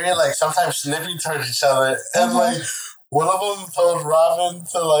they're very like sometimes snippy towards each other, and Mhm. like one of them told Robin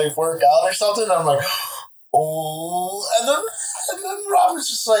to like work out or something. I'm like, oh, and then Robin's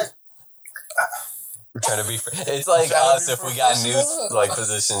just like, We're trying to be. It's like us if we got news like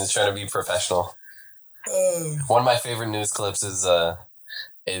positions trying to be professional. One of my favorite news clips is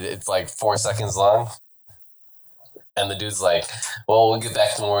it's like 4 seconds long, and the dude's like, "Well, we'll get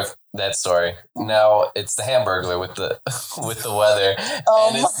back to more that story." Now it's the Hamburglar with the with the weather,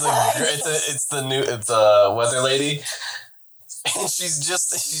 and it's a weather lady, and she's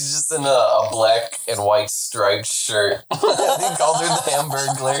just in a black and white striped shirt. They called her the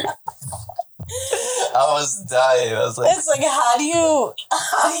Hamburglar. I was dying. I was like, it's like, how do you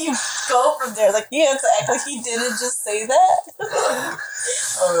go from there? Like, you have to act like he didn't just say that.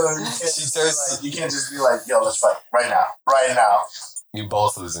 You can't just be like, yo, let's fight right now. You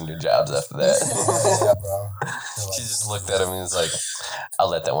both losing your jobs after that. Yeah, bro. She just looked at him and was like, I'll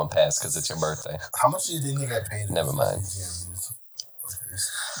let that one pass because it's your birthday. How much do you think they got paid? Never mind.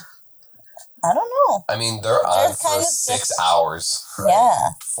 I don't know. I mean, they're on for 6 hours. Right?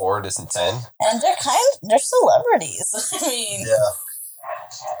 Yeah. 4 to 10. And they're celebrities. I mean. Yeah.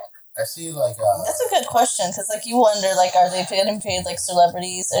 I see, like... that's a good question, because, like, you wonder, like, are they getting paid like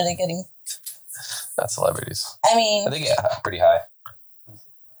celebrities? Are they getting... Not celebrities. I mean... they get pretty high.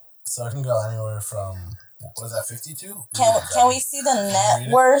 So it can go anywhere from... What is that, 52? Can we see the net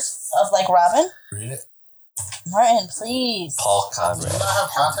worth of, like, Robin? Read it. Martin, please. Paul Conrad. Do you not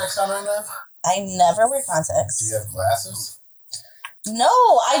have contacts on right now? I never wear contacts. Do you have glasses? No,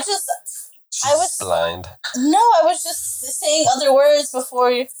 I was blind. No, I was just saying other words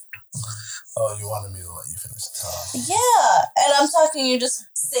before you. Oh, you wanted me to let you finish talking. Yeah, and I'm talking. You just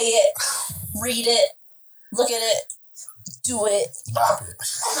say it, read it, look at it, do it. Stop it.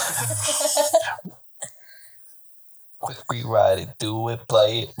 Quick rewrite it, do it,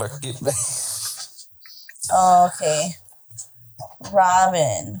 play it, work it. Okay.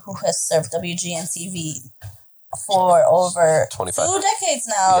 Robin, who has served WGN TV for over 25. 2 decades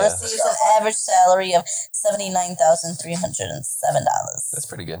now, receives an average salary of $79,307. That's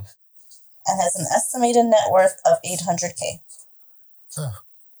pretty good. And has an estimated net worth of $800K. Huh.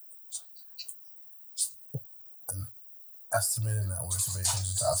 An estimated net worth of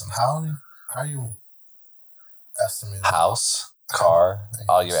 $800,000. How are you estimating? House, car,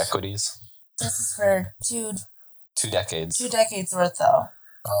 all your equities. This is for 2 decades. 2 decades worth, though.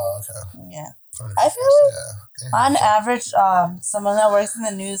 Oh, okay. Yeah. I feel like on average, someone that works in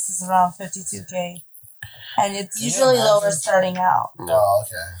the news is around $52K, and it's usually lower starting out. No. Oh,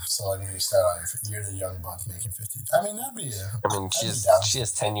 okay. So like when you start out, you're the young buck making 50. I mean, that'd be. I mean, she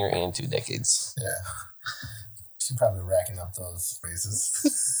has tenure and 2 decades. Yeah. She's probably racking up those raises.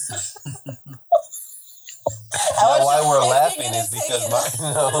 Why we're laughing is because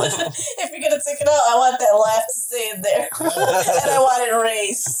if you're gonna take it out, I want that laugh to stay in there, and I want it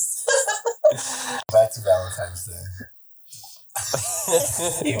raised. Back to Valentine's Day.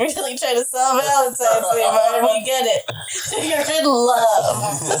 You really trying to sell Valentine's Day, Martin? We get it. You're in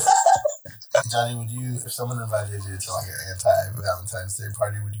love. Johnny, would you, if someone invited you to like an anti-Valentine's Day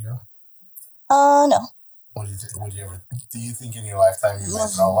party, would you go? No. Do you think in your lifetime you might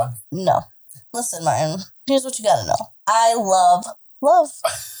throw one? No. Listen, Martin, here's what you gotta know. I love love.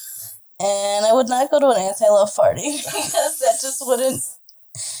 And I would not go to an anti-love party because that just wouldn't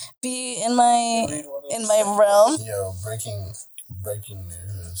be in my realm. Yo, breaking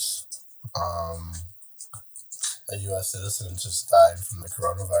news. A U.S. citizen just died from the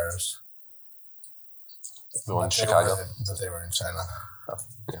coronavirus. The one in Chicago? But they were in China. Oh,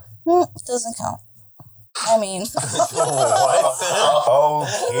 yeah. Doesn't count. I mean, what?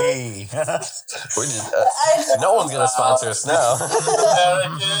 Okay. No one's gonna sponsor us now. At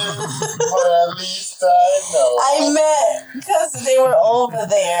least I know. I meant because they were over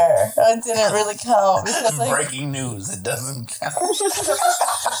there. It didn't really count because breaking news. It doesn't count.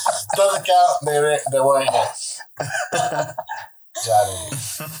 Doesn't count. They weren't here. Johnny.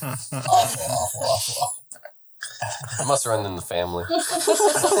 Awful. It must run in the family.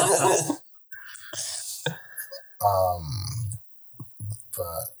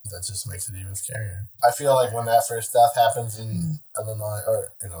 But that just makes it even scarier. I feel like when that first death happens in Illinois,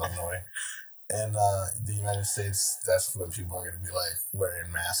 in the United States, that's when people are going to be like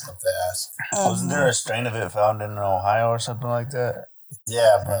wearing masks up their ass. Wasn't there a strain of it found in Ohio or something like that?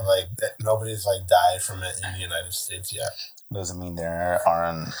 Yeah, but like nobody's like died from it in the United States yet. Doesn't mean they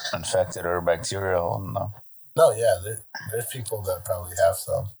aren't infected or bacterial. No. No, yeah, there's people that probably have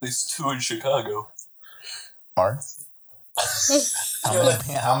some. At least 2 in Chicago. Mark?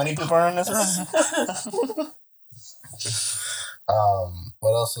 How many people are in this room?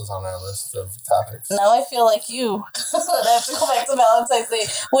 What else is on our list of topics? Now I feel like you. I have to go back to Valentine's Day.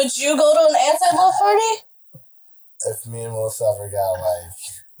 Would you go to an anti-love party? If me and Melissa ever got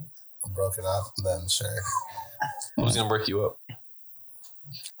like broken up, then sure. Who's gonna break you up?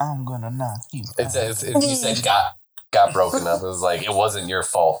 I'm gonna knock you. If you said got broken up, it was like it wasn't your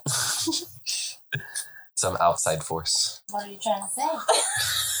fault. Some outside force. What are you trying to say?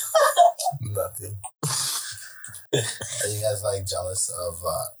 Nothing. Are you guys like jealous of?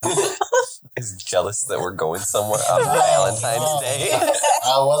 Is jealous that we're going somewhere on Valentine's Day?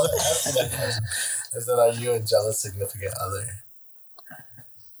 I wasn't asking that question. I said, are you a jealous significant other?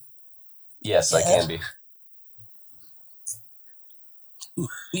 Yes, I can be.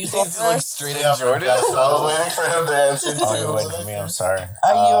 You go Look first. straight at Jordan. I was waiting for him to answer. Oh, you're waiting for me. I'm sorry.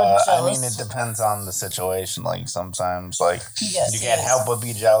 Are you jealous? I mean, it depends on the situation. Like sometimes, like Yes, you can't help but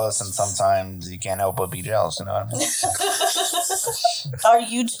be jealous, and sometimes you can't help but be jealous. You know what I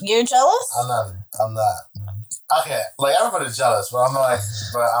mean? You're jealous? I'm not. Okay, like everybody's jealous, but I'm not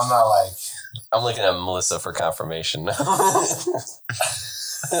like. I'm looking at Melissa for confirmation. I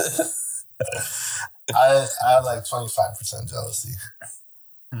have like 25% jealousy.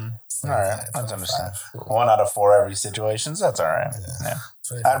 All right, that's understandable. 1 out of 4 every situation. That's all right. Yeah.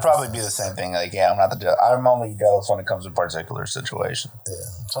 I'd probably be the same thing. Like, yeah, I'm only jealous when it comes to particular situation.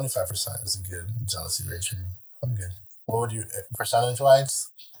 Yeah, 25% is a good jealousy rate for me. I'm good. What would you percentage-wise?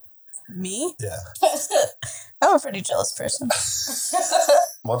 Me? Yeah. I'm a pretty jealous person.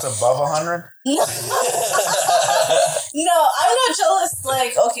 What's above 100? No, I'm not jealous.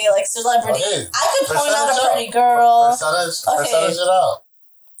 Like, okay, like celebrity. Okay. I could point out a Percentage pretty girl. Percentage it out.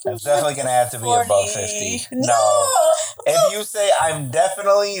 It's definitely gonna have to be 40. above 50. No. If you say I'm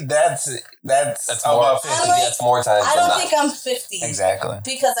definitely, that's That's more. above 50. That's more times I than don't not. think I'm 50. Exactly.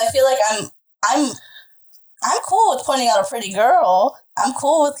 Because I feel like I'm cool with pointing out a pretty girl. I'm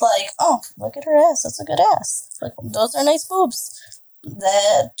cool with like, oh, look at her ass. That's a good ass. Like, those are nice boobs.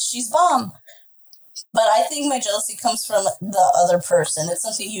 That she's bomb. But I think my jealousy comes from the other person. It's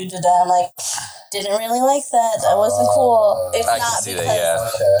something you did that I'm like, didn't really like that. That wasn't cool. It's I can not see because that, yeah.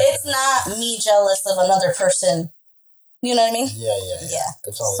 Okay. it's not me jealous of another person. You know what I mean? Yeah.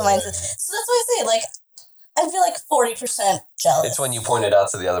 It's So, only so that's why I say, like, I feel like 40% jealous. It's when you point it out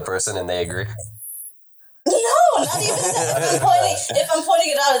to the other person and they agree. No, not even that. If I'm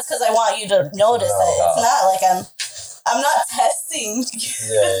pointing it out, it's because I want you to notice it. It's not like I'm not testing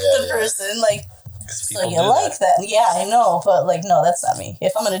the person. Like, so you like that? Yeah, I know, but like, no, that's not me.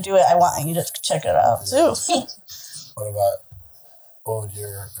 If I'm gonna do it, I want you to check it out too. What would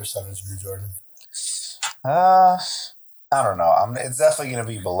your percentage be, Jordan? I don't know. It's definitely gonna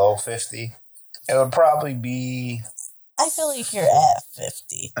be below 50. It would probably be. I feel like you're at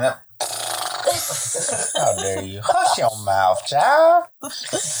 50. How dare you? Hush your mouth, child.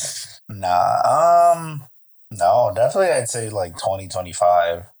 Nah. No, definitely I'd say like 20,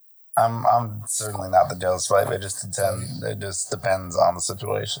 25. I'm certainly not the jealous type. It just depends on the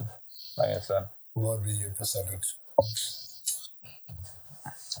situation. Like I said. What would be your percentage?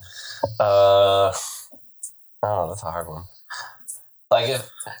 Oh, that's a hard one. Like if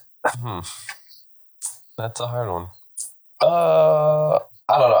that's a hard one.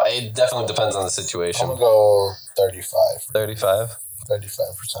 I don't know. It definitely depends on the situation. I'm gonna go 35. 35?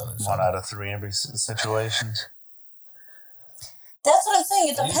 35%. 1 out of 3 every situation. That's what I'm saying.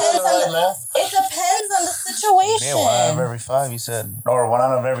 It depends on the situation. Yeah, 1 out of every 5, you said. Or 1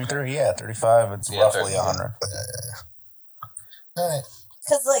 out of every 3, yeah, 35. It's roughly 100. Yeah. All right.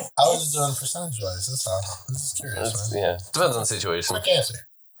 Because, like, I was just doing percentage-wise. That's all. I'm just curious, man. Yeah, depends on the situation. Quick answer.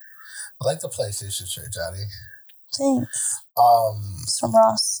 I like the PlayStation shirt, Johnny. Thanks. It's from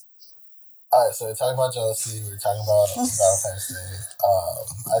Ross. All right, so we're talking about jealousy. We're talking about Valentine's Day.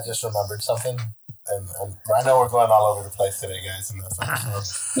 I just remembered something. And I know we're going all over the place today, guys. And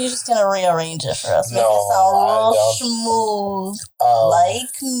that's You're just going to rearrange it for us. Make No, it sound I real don't. smooth.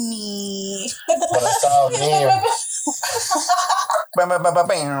 Like me. But I saw a meme.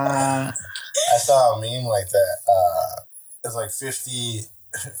 I saw a meme like that. It's like 50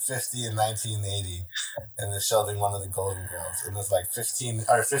 in 1980, and it's showing one of the Golden Girls, and it's like 50 in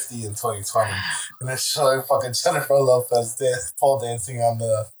 2020, and it's showing fucking Jennifer Lopez pole dancing on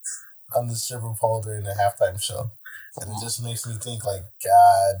the stripper pole during the halftime show, and it just makes me think like,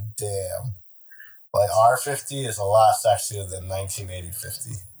 god damn, like our 50 is a lot sexier than 1980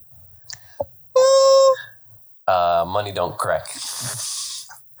 50. Money don't crack.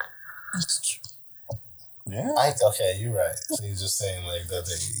 It's true. Yeah. Okay, you're right. So you're just saying like that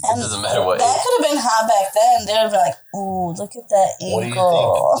they. It doesn't matter what. That could have been hot back then. They would have been like, "Ooh, look at that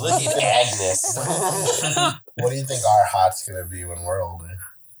ankle." What do you think? Look at Agnes. What do you think our hot's gonna be when we're older?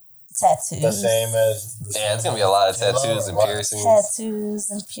 Tattoos. The same as. Yeah, it's gonna be a lot of tattoos and piercings. Tattoos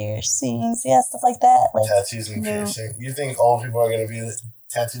and piercings. Yeah, stuff like that. Like Tattoos and piercings. You think old people are gonna be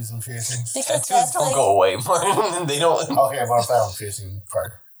tattoos and piercings? because Tattoos don't go away, Martin. They don't. Okay, but I'm talking about piercing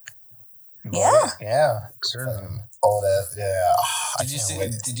part. Yeah. Certainly. Old ass. Yeah. Did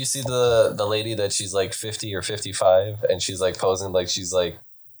you see the lady that she's like 50 or 55 and she's like posing like she's like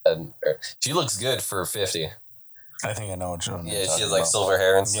she looks good for 50. I think I know what you're talking about. Yeah, she has like silver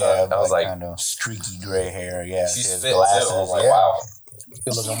hair and stuff. Yeah, I was like, kind of streaky gray hair. Yeah, she's she has fit glasses. too. I was like, yeah. wow.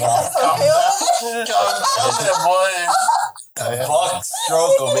 Good looking You guys woman. okay with it? Buck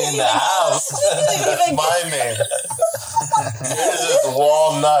stroke him in the house. That's my name. Yours is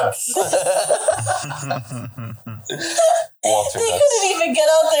Walnuts. Walter They Nuts. couldn't even get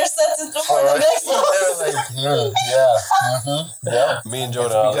out their sentence before the next one. They were like, yeah. Mm-hmm. Yep. Me and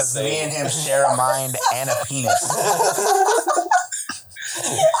Jonah are the Because me same. and him share a mind and a penis.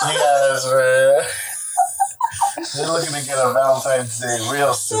 You guys were. They're looking to get a Valentine's Day real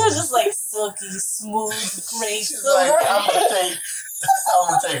They're soon. just like silky, smooth, gray She's silver. like, I'm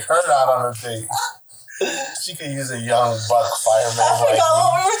gonna take her out on a date. She could use a young buck fireman I like forgot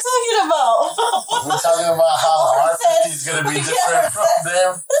what me. we were talking about. We're talking about how our Tats. 50 is gonna be different from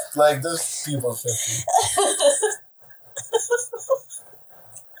them. Like this people's 50.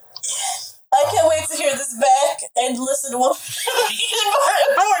 I can't wait to hear this back and listen to what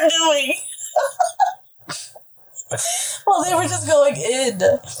we're doing. Well, they were just going in.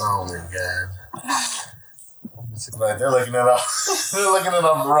 Oh my god. Like they're looking it up. They're looking it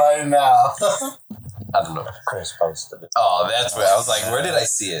up right now. I don't know. Chris posted it. Oh, that's where I was like, where did I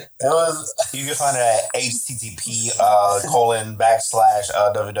see it? It was You can find it at http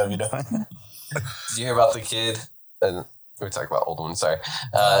 :/www. Did you hear about the kid? And we were talking about old ones. Sorry.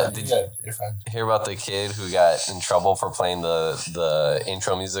 Did you you're fine. hear about the kid who got in trouble for playing the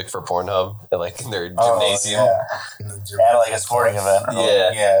intro music for Pornhub at like in their gymnasium? Yeah. At like a sporting event.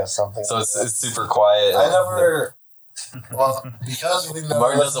 Yeah. Yeah, something. So it's super quiet. I never. Well, because we never.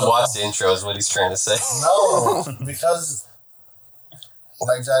 Martin doesn't listened- watch the intro, is what he's trying to say. No, because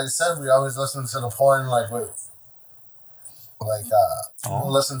like I said, we always listen to the porn like with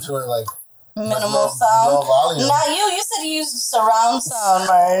people listen to it like Minimal low sound. volume. Not you. You said you used surround sound,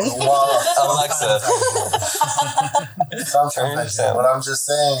 Martin. Well, Alexa. sometimes Turn I do, sound. but I'm just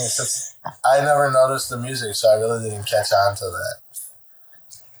saying, it's just, I never noticed the music, so I really didn't catch on to that.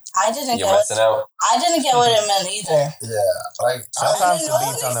 I didn't You're get messing out. I didn't get what it meant either. Yeah, like Sometimes I the didn't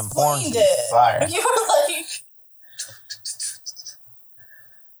beats know on they them porn explained keep it. fire. You were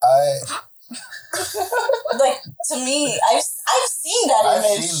like, to me, I've seen that I've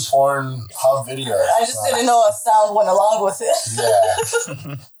image. seen porn hub videos. I just didn't know a sound went along with it. Yeah.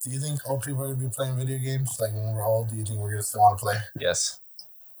 Do you think old people are gonna be playing video games? Like when we're old, do you think we're gonna still want to play? Yes.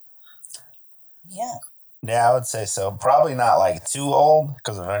 Yeah. Yeah, I would say so. Probably not like too old,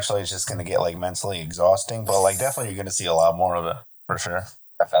 because eventually it's just going to get like mentally exhausting. But like definitely you're going to see a lot more of it for sure.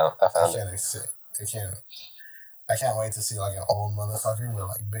 I found it. I can't wait to see like an old motherfucker with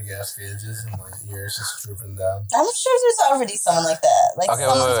like big ass gauges and like ears just drooping down. I'm sure there's already someone like that. Like Okay,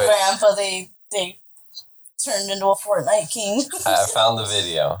 someone's wait. grandpa, they turned into a Fortnite king I found the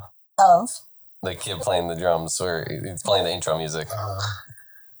video. of. The kid playing the drums where he's playing the intro music. Uh,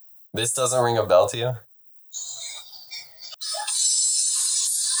 This doesn't ring a bell to you?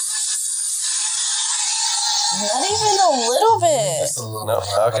 Not even a little bit. just a little No, bit.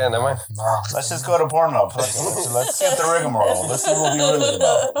 okay, never mind. No. Let's just go to Pornhub. Let's get the rigmarole. Let's see what we really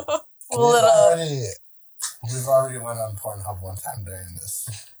about. Pull it up. We've already went on Pornhub one time during this.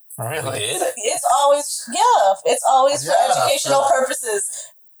 We Really? did? It's always for Yeah, educational for- purposes.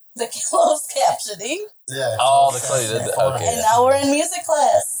 The closed captioning. Yeah. Oh, that's what you did. Okay. And now we're in music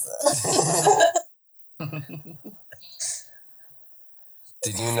class.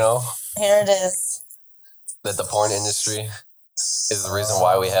 Did you know Here it is. that the porn industry is the reason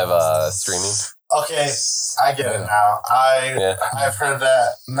why we have streaming? Okay, I get it now. Yeah. I've heard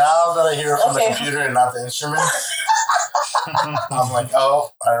that. Now that I hear it from Okay. the computer and not the instrument, I'm like,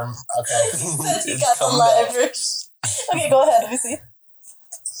 oh, okay. Since he It's got the come live back. version. Okay, go ahead. Let me see.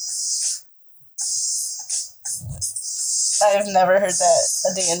 I've never heard that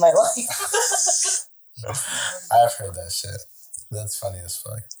a day in my life. I've heard that shit. That's funny as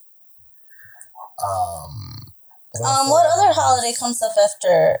fuck. What other holiday comes up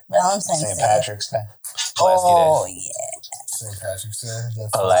after Valentine's St. Day? Patrick's Day. Oh, yeah. St. Patrick's Day?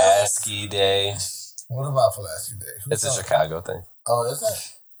 That's Pulaski Day. What about Pulaski Day? It's a Chicago thing. Oh, is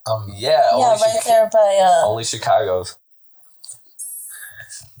it? Yeah, right there by only Chicago's.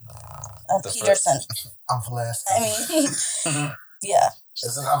 Peterson. I'm Pulaski. I mean, yeah.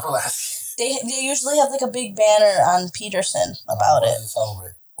 Is it on Pulaski? They usually have like a big banner on Peterson about it.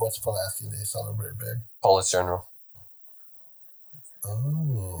 Celebrate? What's Pulaski Day celebrate, babe? Police General.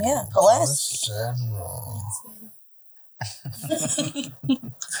 Oh. Yeah, Pulaski. General.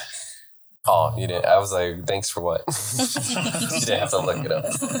 Oh, you didn't. I was like, thanks for what? You didn't have to look it up.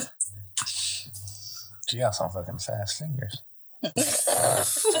 She got some fucking fast fingers.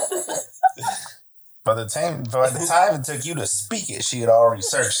 By the time it took you to speak it, she had already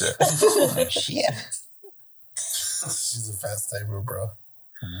searched it. Like, shit. She's a fast typer, bro.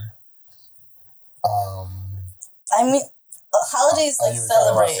 I mean, holidays like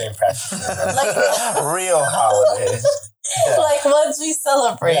celebrate. Like real holidays. Yeah. Like once we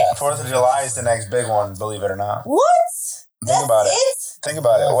celebrate. Yeah. 4th of July is the next big one, believe it or not. What? Think about it. Think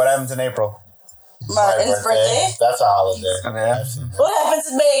about it. What happens in April? His birthday? That's a holiday. Yeah. What happens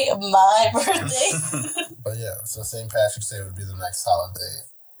in May? My birthday. But yeah, so St. Patrick's Day would be the next holiday.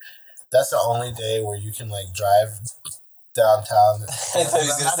 That's the only day where you can like drive downtown. I thought he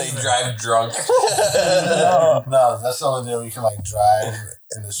was gonna say drive drunk. No, that's the only day where you can like drive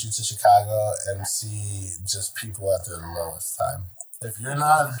in the streets of Chicago and see just people at their lowest time. If you're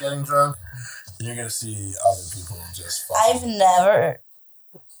not getting drunk, you're gonna see other people just I've never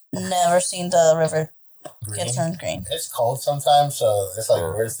seen the river get turned green. It's cold sometimes, so it's like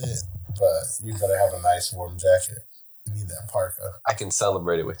worth it. But you better have a nice warm jacket. You need that parka. I can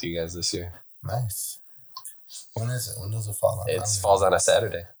celebrate it with you guys this year. Nice. When is it? When does it fall on? It falls on a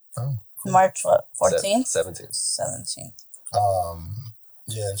Saturday. Oh, cool. March what? 14th? 17th. 17th.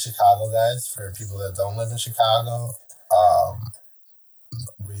 Yeah, in Chicago, guys, for people that don't live in Chicago,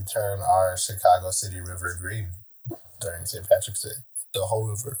 we turn our Chicago City River green during St. Patrick's Day. The whole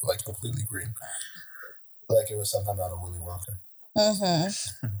river, like, completely green. Like it was something out of Willy Wonka. Mm-hmm.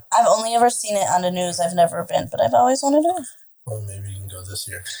 I've only ever seen it on the news. I've never been, but I've always wanted to. Well, maybe you can go this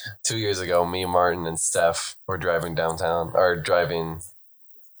year. 2 years ago, me, Martin, and Steph were driving downtown, or driving,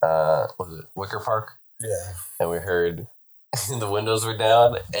 what was it, Wicker Park? Yeah. And we heard the windows were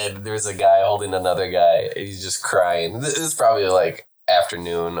down, and there's a guy holding another guy, and he's just crying. This is probably like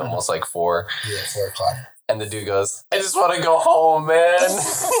afternoon, almost like 4. Yeah, 4 o'clock. And the dude goes, I just want to go home, man.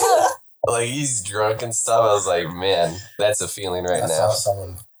 Like, he's drunk and stuff. I was like, man, that's a feeling right I now. saw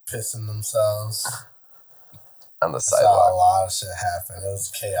someone pissing themselves On the I saw sidewalk. a lot of shit happen. It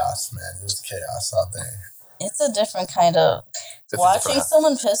was chaos, man. It was chaos out there. It's a different kind of... It's a watching different-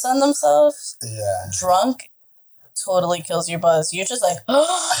 someone piss on themselves Yeah. drunk totally kills your buzz. You're just like,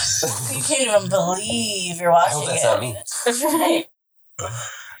 you can't even believe you're I watching hope that's it. not me. Right.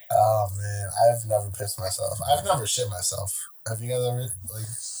 Oh, man. I've never pissed myself. I've never shit myself. Have you guys ever, like...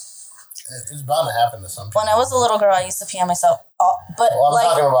 It's bound to happen to some people. When I was a little girl, I used to pee on myself. But Well, I'm like,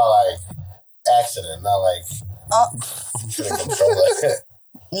 talking about, like, accident, not, like... You couldn't control it.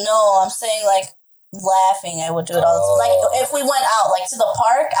 no, I'm saying like laughing. I would do it all. Oh. Like if we went out, like to the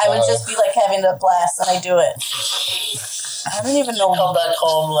park, I would just be like having a blast, and I do it. I don't even know. Come back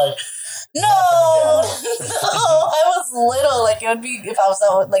home, like... No, I was little. Like it would be if I was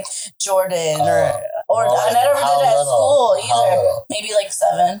out with like Jordan or well, I never did it at school either. Maybe like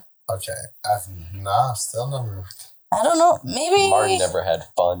 7. Okay. Still never... I don't know. Maybe Martin never had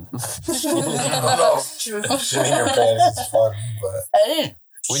fun. No, shit in your pants is fun, but... I didn't.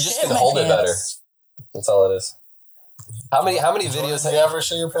 We just shit can my hold it better. pants. That's all it is. How many videos Have you ever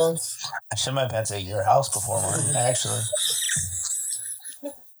shit your pants? I shit my pants at your house before, Martin, actually.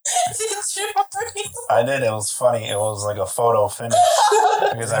 I did. It was funny. It was like a photo finish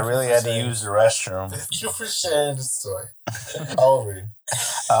because I really had to use the restroom. Thank you for sharing the story. How old were you?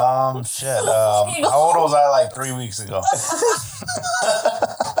 Shit. How old was I? Like 3 weeks ago.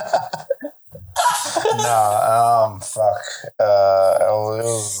 Fuck. I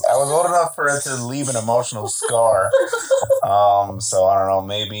was old enough for it to leave an emotional scar. So I don't know,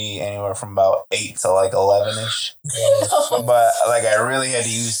 maybe anywhere from about 8 to like 11ish. But like I really had to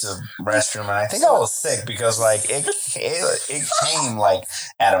use the restroom, and I think I was sick because like it came like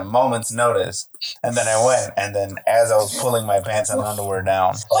at a moment's notice, and then I went, and then as I was pulling my pants and underwear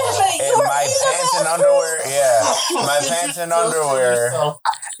down, my pants and underwear.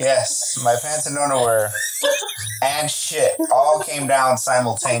 Yes, my pants and underwear and shit all came down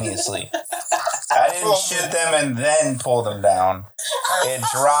simultaneously. I didn't shit them and then pull them down. It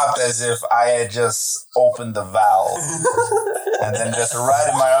dropped as if I had just opened the valve. And then just right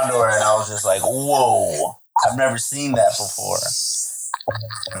in my underwear, and I was just like, whoa, I've never seen that before.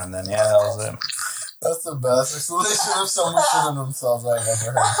 And then, yeah, that was it. That's the best explanation of someone shitting themselves I've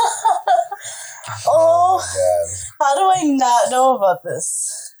ever heard. Oh, my God. how do I not know about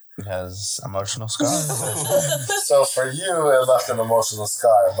this? Because emotional scars. So for you, it left an emotional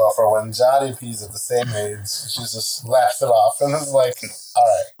scar. But for when Johnny pees at the same age, she just laughs it off. And it's like, all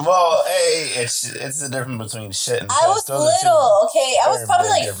right. Well, hey, it's the difference between shit and piss. I was Those are two little, okay? I was very probably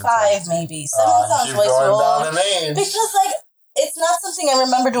big like differences. 5, maybe. 7 sounds Keep way too going down old. in age. Because, like, it's not something I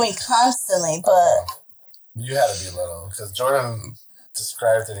remember doing constantly, but... You had to be little, because Jordan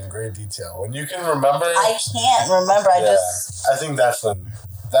described it in great detail. When you can remember... I can't remember. I think that's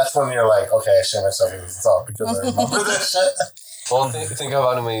when you're like, okay, I shit myself in the salt because I remember this shit. Well, think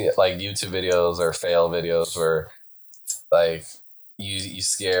about how many like YouTube videos or fail videos where like you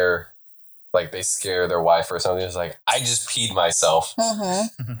scare, like they scare their wife or something. It's like, I just peed myself.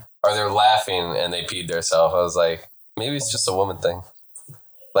 Mm-hmm. Or they're laughing and they peed themselves. I was like, maybe it's just a woman thing.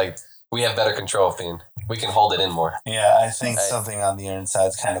 Like, we have better control of peeing. We can hold it in more. Yeah, I think something on the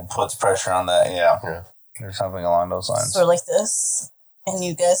inside kind of puts pressure on that. Yeah. Or something along those lines. So like this, and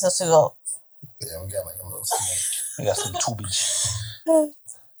you guys have to go. Yeah, we got like a little snake. We got some tubage.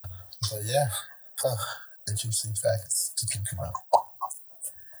 But yeah, interesting facts to think about.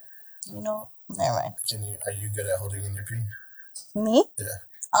 You know, never mind. Are you good at holding in your pee? Me? Yeah.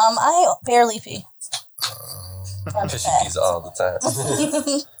 I barely pee. Because she pees all the time.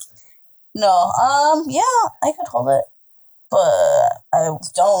 No, yeah, I could hold it, but I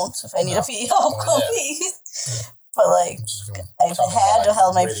don't. If I need to pee, I'll go pee. But like, I've had to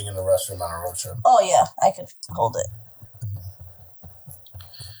hold my. Waiting in the restroom on a road trip. Oh yeah, I could hold it.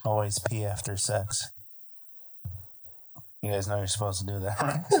 Always pee after sex. You guys know you're supposed to do that,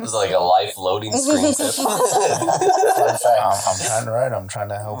 right? It was like a life loading screen tip. I'm trying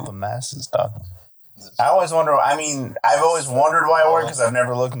to help the masses, dog. I always wonder. I mean, I've always wondered why it worked because I've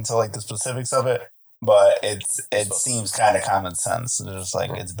never looked into like the specifics of it. But it seems kind of common sense. It's just like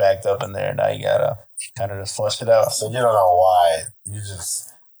it's backed up in there. Now you gotta kind of just flush it out. So you don't know why you just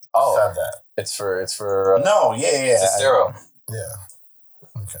said that. It's for no, yeah. It's a sterile. Yeah.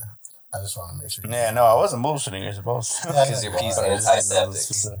 Okay. I just want to make sure. Yeah, no, I wasn't bullshitting. You're supposed to. Because your pee's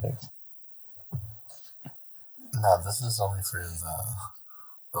antiseptic. No, this is only for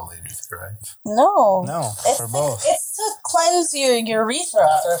the ladies, correct? No, it's for both. It's to cleanse your urethra.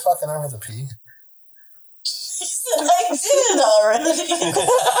 After I fucking ever the pee. She said I did it already.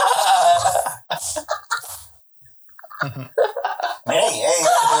 Hey.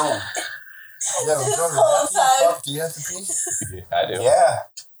 Yeah, do you have to pee? I do. Yeah.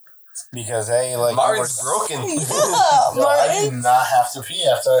 Because like Martin's broken. Yeah, No, I do not have to pee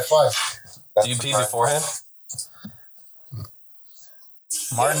after I flush. Do you pee beforehand?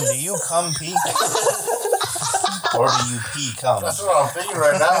 Martin, do you come pee? Or do you pee come? That's what I'm thinking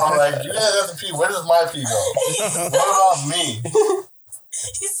right now. I'm like, you guys have to pee. Where does my pee go? What about me?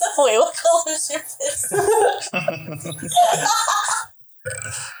 He said, wait, what color is your piss?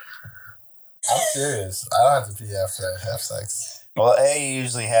 I'm serious. I don't have to pee after I have sex. Well, A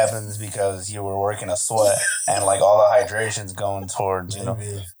usually happens because you were working a sweat and like all the hydration's going towards,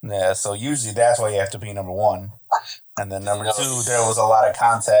 Yeah, so usually that's why you have to pee, number one. And then number two, there was a lot of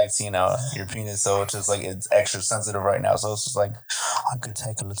contacts, your penis, so it's just like it's extra sensitive right now. So it's just like, I could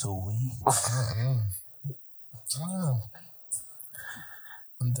take a little wee. I don't know.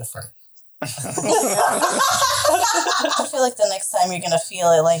 I'm different. I feel like the next time you're gonna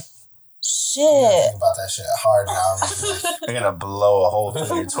feel it like, shit. Think about that shit hard now. You're gonna blow a hole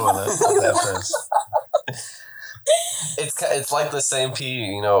through your toilet with that first. It's like the same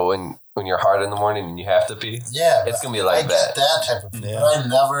pee, when you're hard in the morning and you have to pee. Yeah, it's gonna be like that. I get that type of pee, but I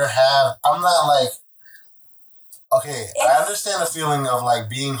never have. I'm not like. Okay, I understand the feeling of like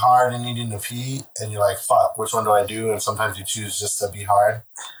being hard and needing to pee, and you're like, "Fuck, which one do I do?" And sometimes you choose just to be hard.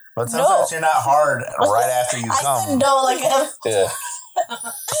 But sometimes you're not hard right after you come. I said no, like yeah.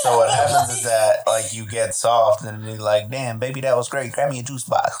 So what happens is that like you get soft and you're like, damn, baby, that was great. Grab me a juice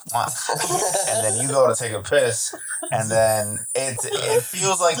box. And then you go to take a piss and then it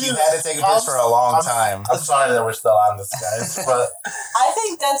feels like you had to take a piss for a long time. I'm sorry that we're still on this, guys, but I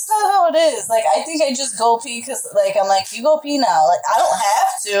think that's not how it is. Like, I think I just go pee because, like, I'm like, you go pee now. Like, I don't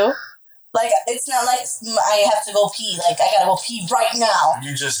have to. Like, it's not like I have to go pee. Like, I gotta go pee right now.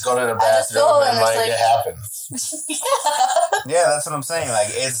 You just go to the just bathroom go and and it's like like- it happens. Yeah, that's what I'm saying. Like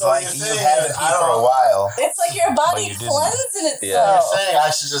it's So like you're you saying had to pee for a while. It's like your body you didn't. cleansing itself. Yeah. You're saying I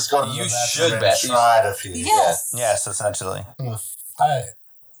should just go to You the should bathroom and try to pee. Yes. Yes, essentially. I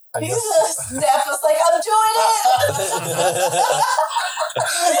He's guess. gonna snap us like, I'm doing it.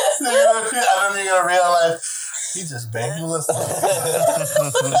 And then you're gonna realize he just banged you listening.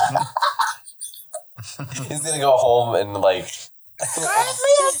 He's gonna go home and like. Grab me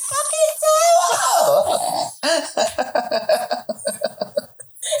a fucking towel!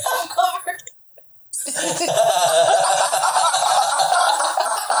 I'm covered.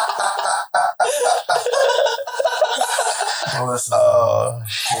 Listen. Oh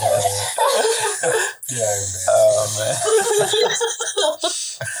shit. Yeah, man.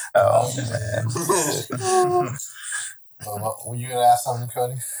 Oh man. Were you gonna ask something,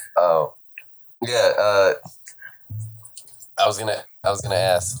 Cody? Oh, yeah. I was gonna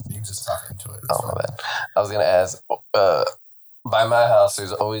ask. You just talk into it. Oh my bad. I was gonna ask. By my house,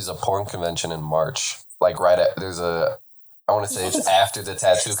 there's always a porn convention in March. Like there's a. I want to say it's after the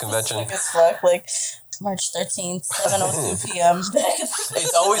tattoo convention. As fuck, like March 13th, 7:02 p.m.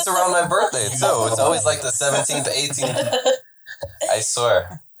 It's always around my birthday too. It's always like the 17th, 18th. I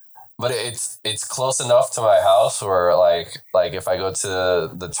swear. But it's close enough to my house where like if I go to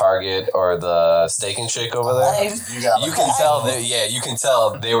the Target or the Steak and Shake over there, you can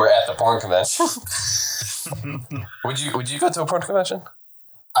tell they were at the porn convention. Would you go to a porn convention?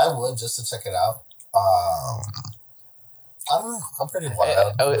 I would, just to check it out. I don't know. I'm pretty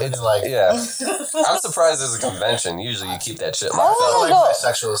wild. Yeah. I'm surprised there's a convention. Usually you keep that shit locked I feel up. like my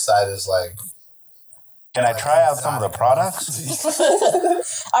sexual side is like. Can I try out some of the products?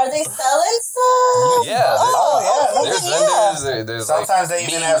 Are they selling stuff? Yeah. There's vendors. There's sometimes they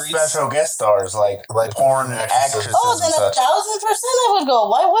even have special guest stars, like porn actresses. Oh, then 1,000% I would go.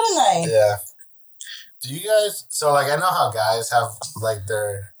 Why wouldn't I? Yeah. Do you guys? So like, I know how guys have like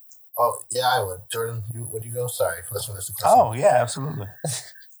their. Oh yeah, I would. Jordan, would you go? Sorry, let's finish the question. Oh yeah, absolutely.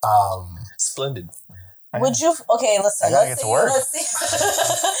 Splendid. Would you? Okay, listen. Let's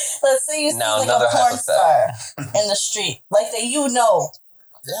say you see like a porn star in the street, like that you know.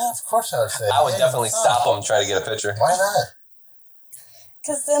 Yeah, of course I would say. I would definitely stop them and try to get a picture. Why not?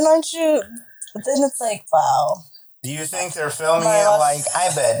 Because then aren't you? Then it's like, wow. Do you think they're filming it like, I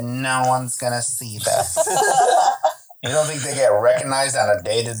bet no one's gonna see that? You don't think they get recognized on a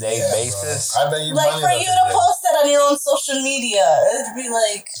day-to-day basis? Bro. I bet you. Like for you to post that on your own social media, it'd be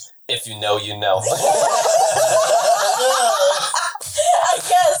like. If you know, you know. I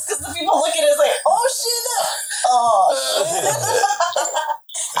guess, because the people look at it like, oh shit.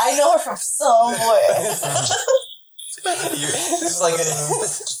 I know her from somewhere. It's like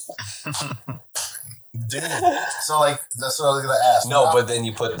dude. So like that's what I was gonna ask. No, but then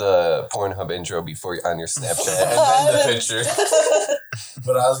you put the Pornhub intro before on your Snapchat and then the picture.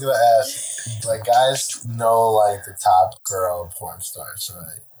 But I was gonna ask, like, guys know like the top girl porn stars,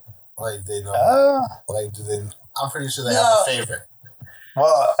 right? Like they know, like do they? I'm pretty sure they have a favorite.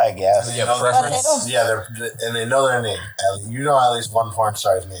 Well, I guess. You know preference. Yeah, and they know their name. You know at least one porn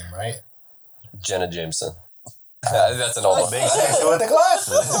star's name, right? Jenna Jameson. That's an old one. Big sexy with the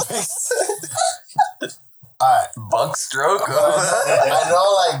glasses. All right, bunk stroke. I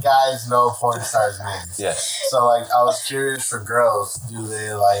know, like guys know porn stars' names. Yeah. So like, I was curious for girls, do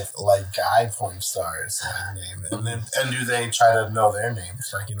they like guy porn stars like name, and do they try to know their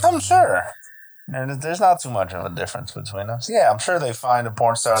names? Like, you know, I'm sure. There's not too much of a difference between us. Yeah, I'm sure they find a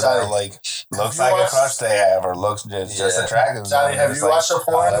porn star that like looks like a crush they have or looks just attractive. Johnny, have you watched a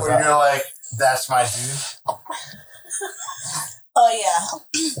porn where you're like, that's my dude? Oh yeah.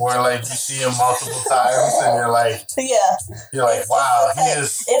 Where like you see him multiple times and you're like, wow, he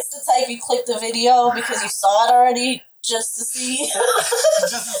is. It's the type you click the video because you saw it already just to see.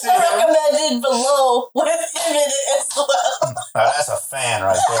 Recommended below with him in it as well. That's a fan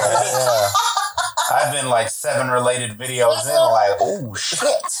right there. Yeah. I've been like 7 related videos in, like, oh shit.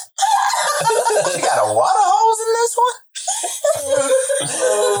 She got a water hose in this one?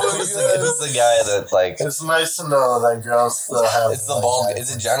 Who's the guy that like? It's nice to know that girls still have. It's the bald.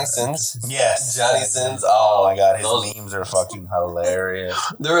 Is it Johnny Sins? Yes, Johnny Sins. Oh my god, his memes are fucking hilarious.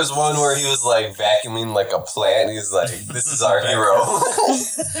 There was one where he was like vacuuming like a plant. He's like, "This is our hero."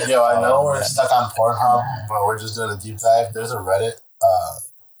 Yo, I know we're stuck on Pornhub, but we're just doing a deep dive. There's a Reddit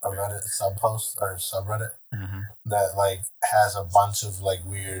subpost or subreddit that like has a bunch of like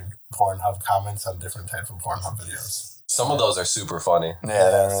weird Pornhub comments on different types of Pornhub videos. Some of those are super funny. Yeah,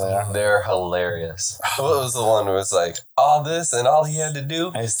 they really are. They're hilarious. What was the one where it's like, all this and all he had to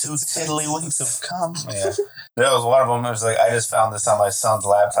do is 2 tiddlywinks of cum? Yeah. There was one of them that was like, I just found this on my son's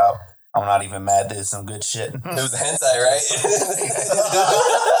laptop. I'm not even mad. There's some good shit. It was hentai, right?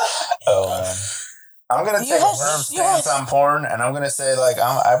 Oh, man. I'm going to take a firm stance on porn, and I'm going to say, like,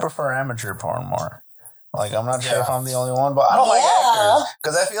 I prefer amateur porn more. Like, I'm not sure if I'm the only one, but I don't like actors.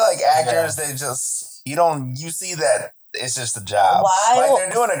 Because I feel like actors, they just, you see that it's just a job. Why? Like,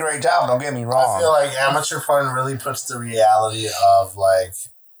 they're doing a great job, don't get me wrong. I feel like amateur porn really puts the reality of, like,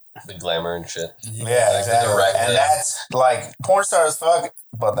 The glamour and shit. Yeah, exactly. Direct, and that's like porn stars fuck,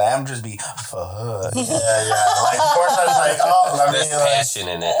 but the amateurs be fuck. Yeah. Like porn stars like, oh, I There's mean, like, passion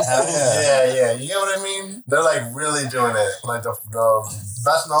in it. yeah. You get what I mean? They're like really doing it. Like the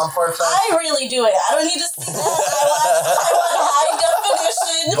best known porn stars. I really do it. I don't need to see that. I want high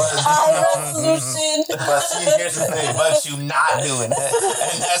definition, high resolution. But see, here's the thing. But you not doing it,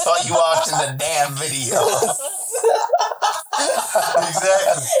 and that's why you watching the damn videos.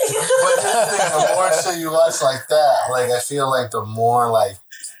 Exactly. But here's the thing, the more shit you watch like that, like I feel like the more like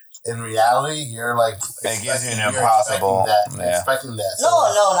in reality you're like It gives you an you're impossible. expecting that. So,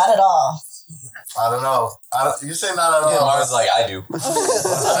 No, not at all. I don't know. You say not at all. Yeah, Mars like I do.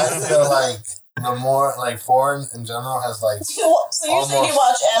 I feel like the more like porn in general has like So you're saying you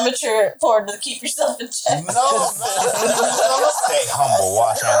watch amateur porn to keep yourself in check? no. Stay humble.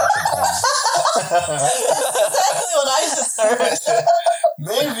 Watch amateur porn. Exactly what I just heard.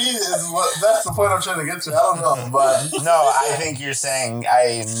 Maybe that's the point I'm trying to get to. I don't know, but No, I think you're saying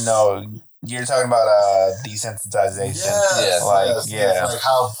I know. You're talking about desensitization. yes. Like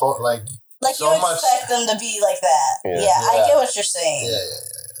how Like so you much. expect them to be like that. Yeah, I get what you're saying. Yeah.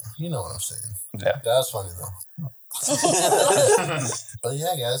 You know what I'm saying. Yeah. That's funny though. But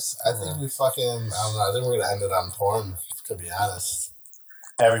yeah, guys, I think we fucking, I don't know, I think we're gonna end it on porn, to be honest.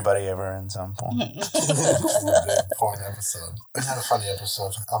 Everybody ever in some porn. This is a big porn episode. We had a funny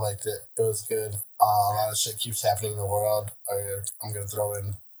episode. I liked it. It was good. A lot of shit keeps happening in the world. I'm gonna throw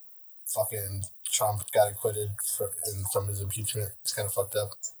in fucking Trump got acquitted from his impeachment. It's kind of fucked up.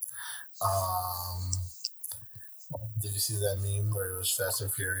 Did you see that meme where it was Fast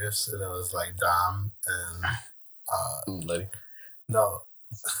and Furious and it was like Dom and Lady. no,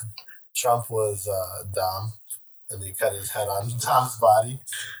 Trump was Dom and they cut his head on Dom's body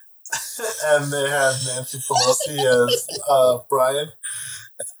and they had Nancy Pelosi as Brian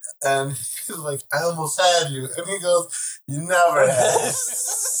and he was like, I almost had you, and he goes, you never had.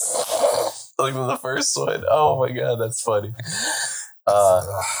 Like the first one. Oh my god, that's funny.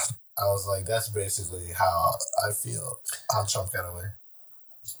 I was like, that's basically how I feel how Trump got away.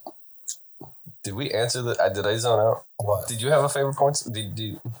 Did we answer the? Did I zone out? What? Did you have a favorite porn? Did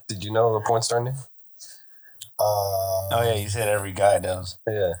you know the porn star name? Oh yeah, you said every guy does.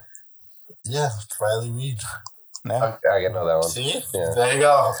 Yeah. Yeah, Riley Reid. No. I can know that one. See? Yeah. There you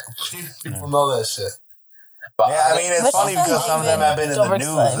go. People know that shit. But Yeah, I mean, it's What's funny his because name? some of them have been in the David news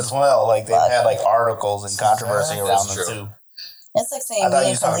Dobrik. as well. Like they've had like articles and controversy That's around them true. too. It's like saying I thought you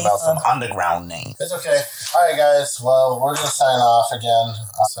Mia were talking about some Khalifa. underground name. It's okay. All right, guys. Well, we're gonna sign off again.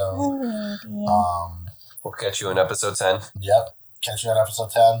 we'll catch you in episode 10. Yep. Catch you on episode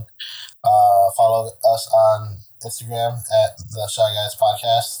 10. Follow us on Instagram at the Shy Guys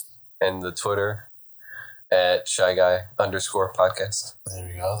Podcast. And the Twitter at ShyGuy_podcast. There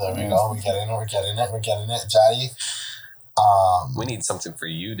we go. We're getting it. Johnny. We need something for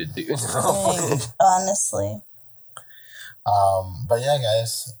you to do. Honestly. But yeah,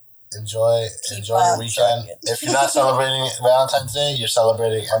 guys, enjoy Keep your on weekend. trucking. If you're not celebrating Valentine's Day, you're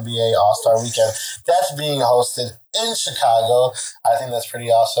celebrating NBA All-Star Weekend. That's being hosted in Chicago. I think that's pretty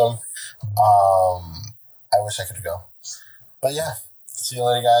awesome. I wish I could go. But yeah, see you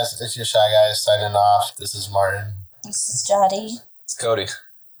later, guys. It's your Shy Guys signing off. This is Martin. This is Jody. It's Cody.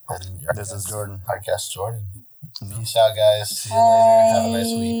 And This is Jordan. our guest, Jordan. Peace out, guys. See you later. Have a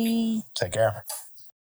nice week. Take care.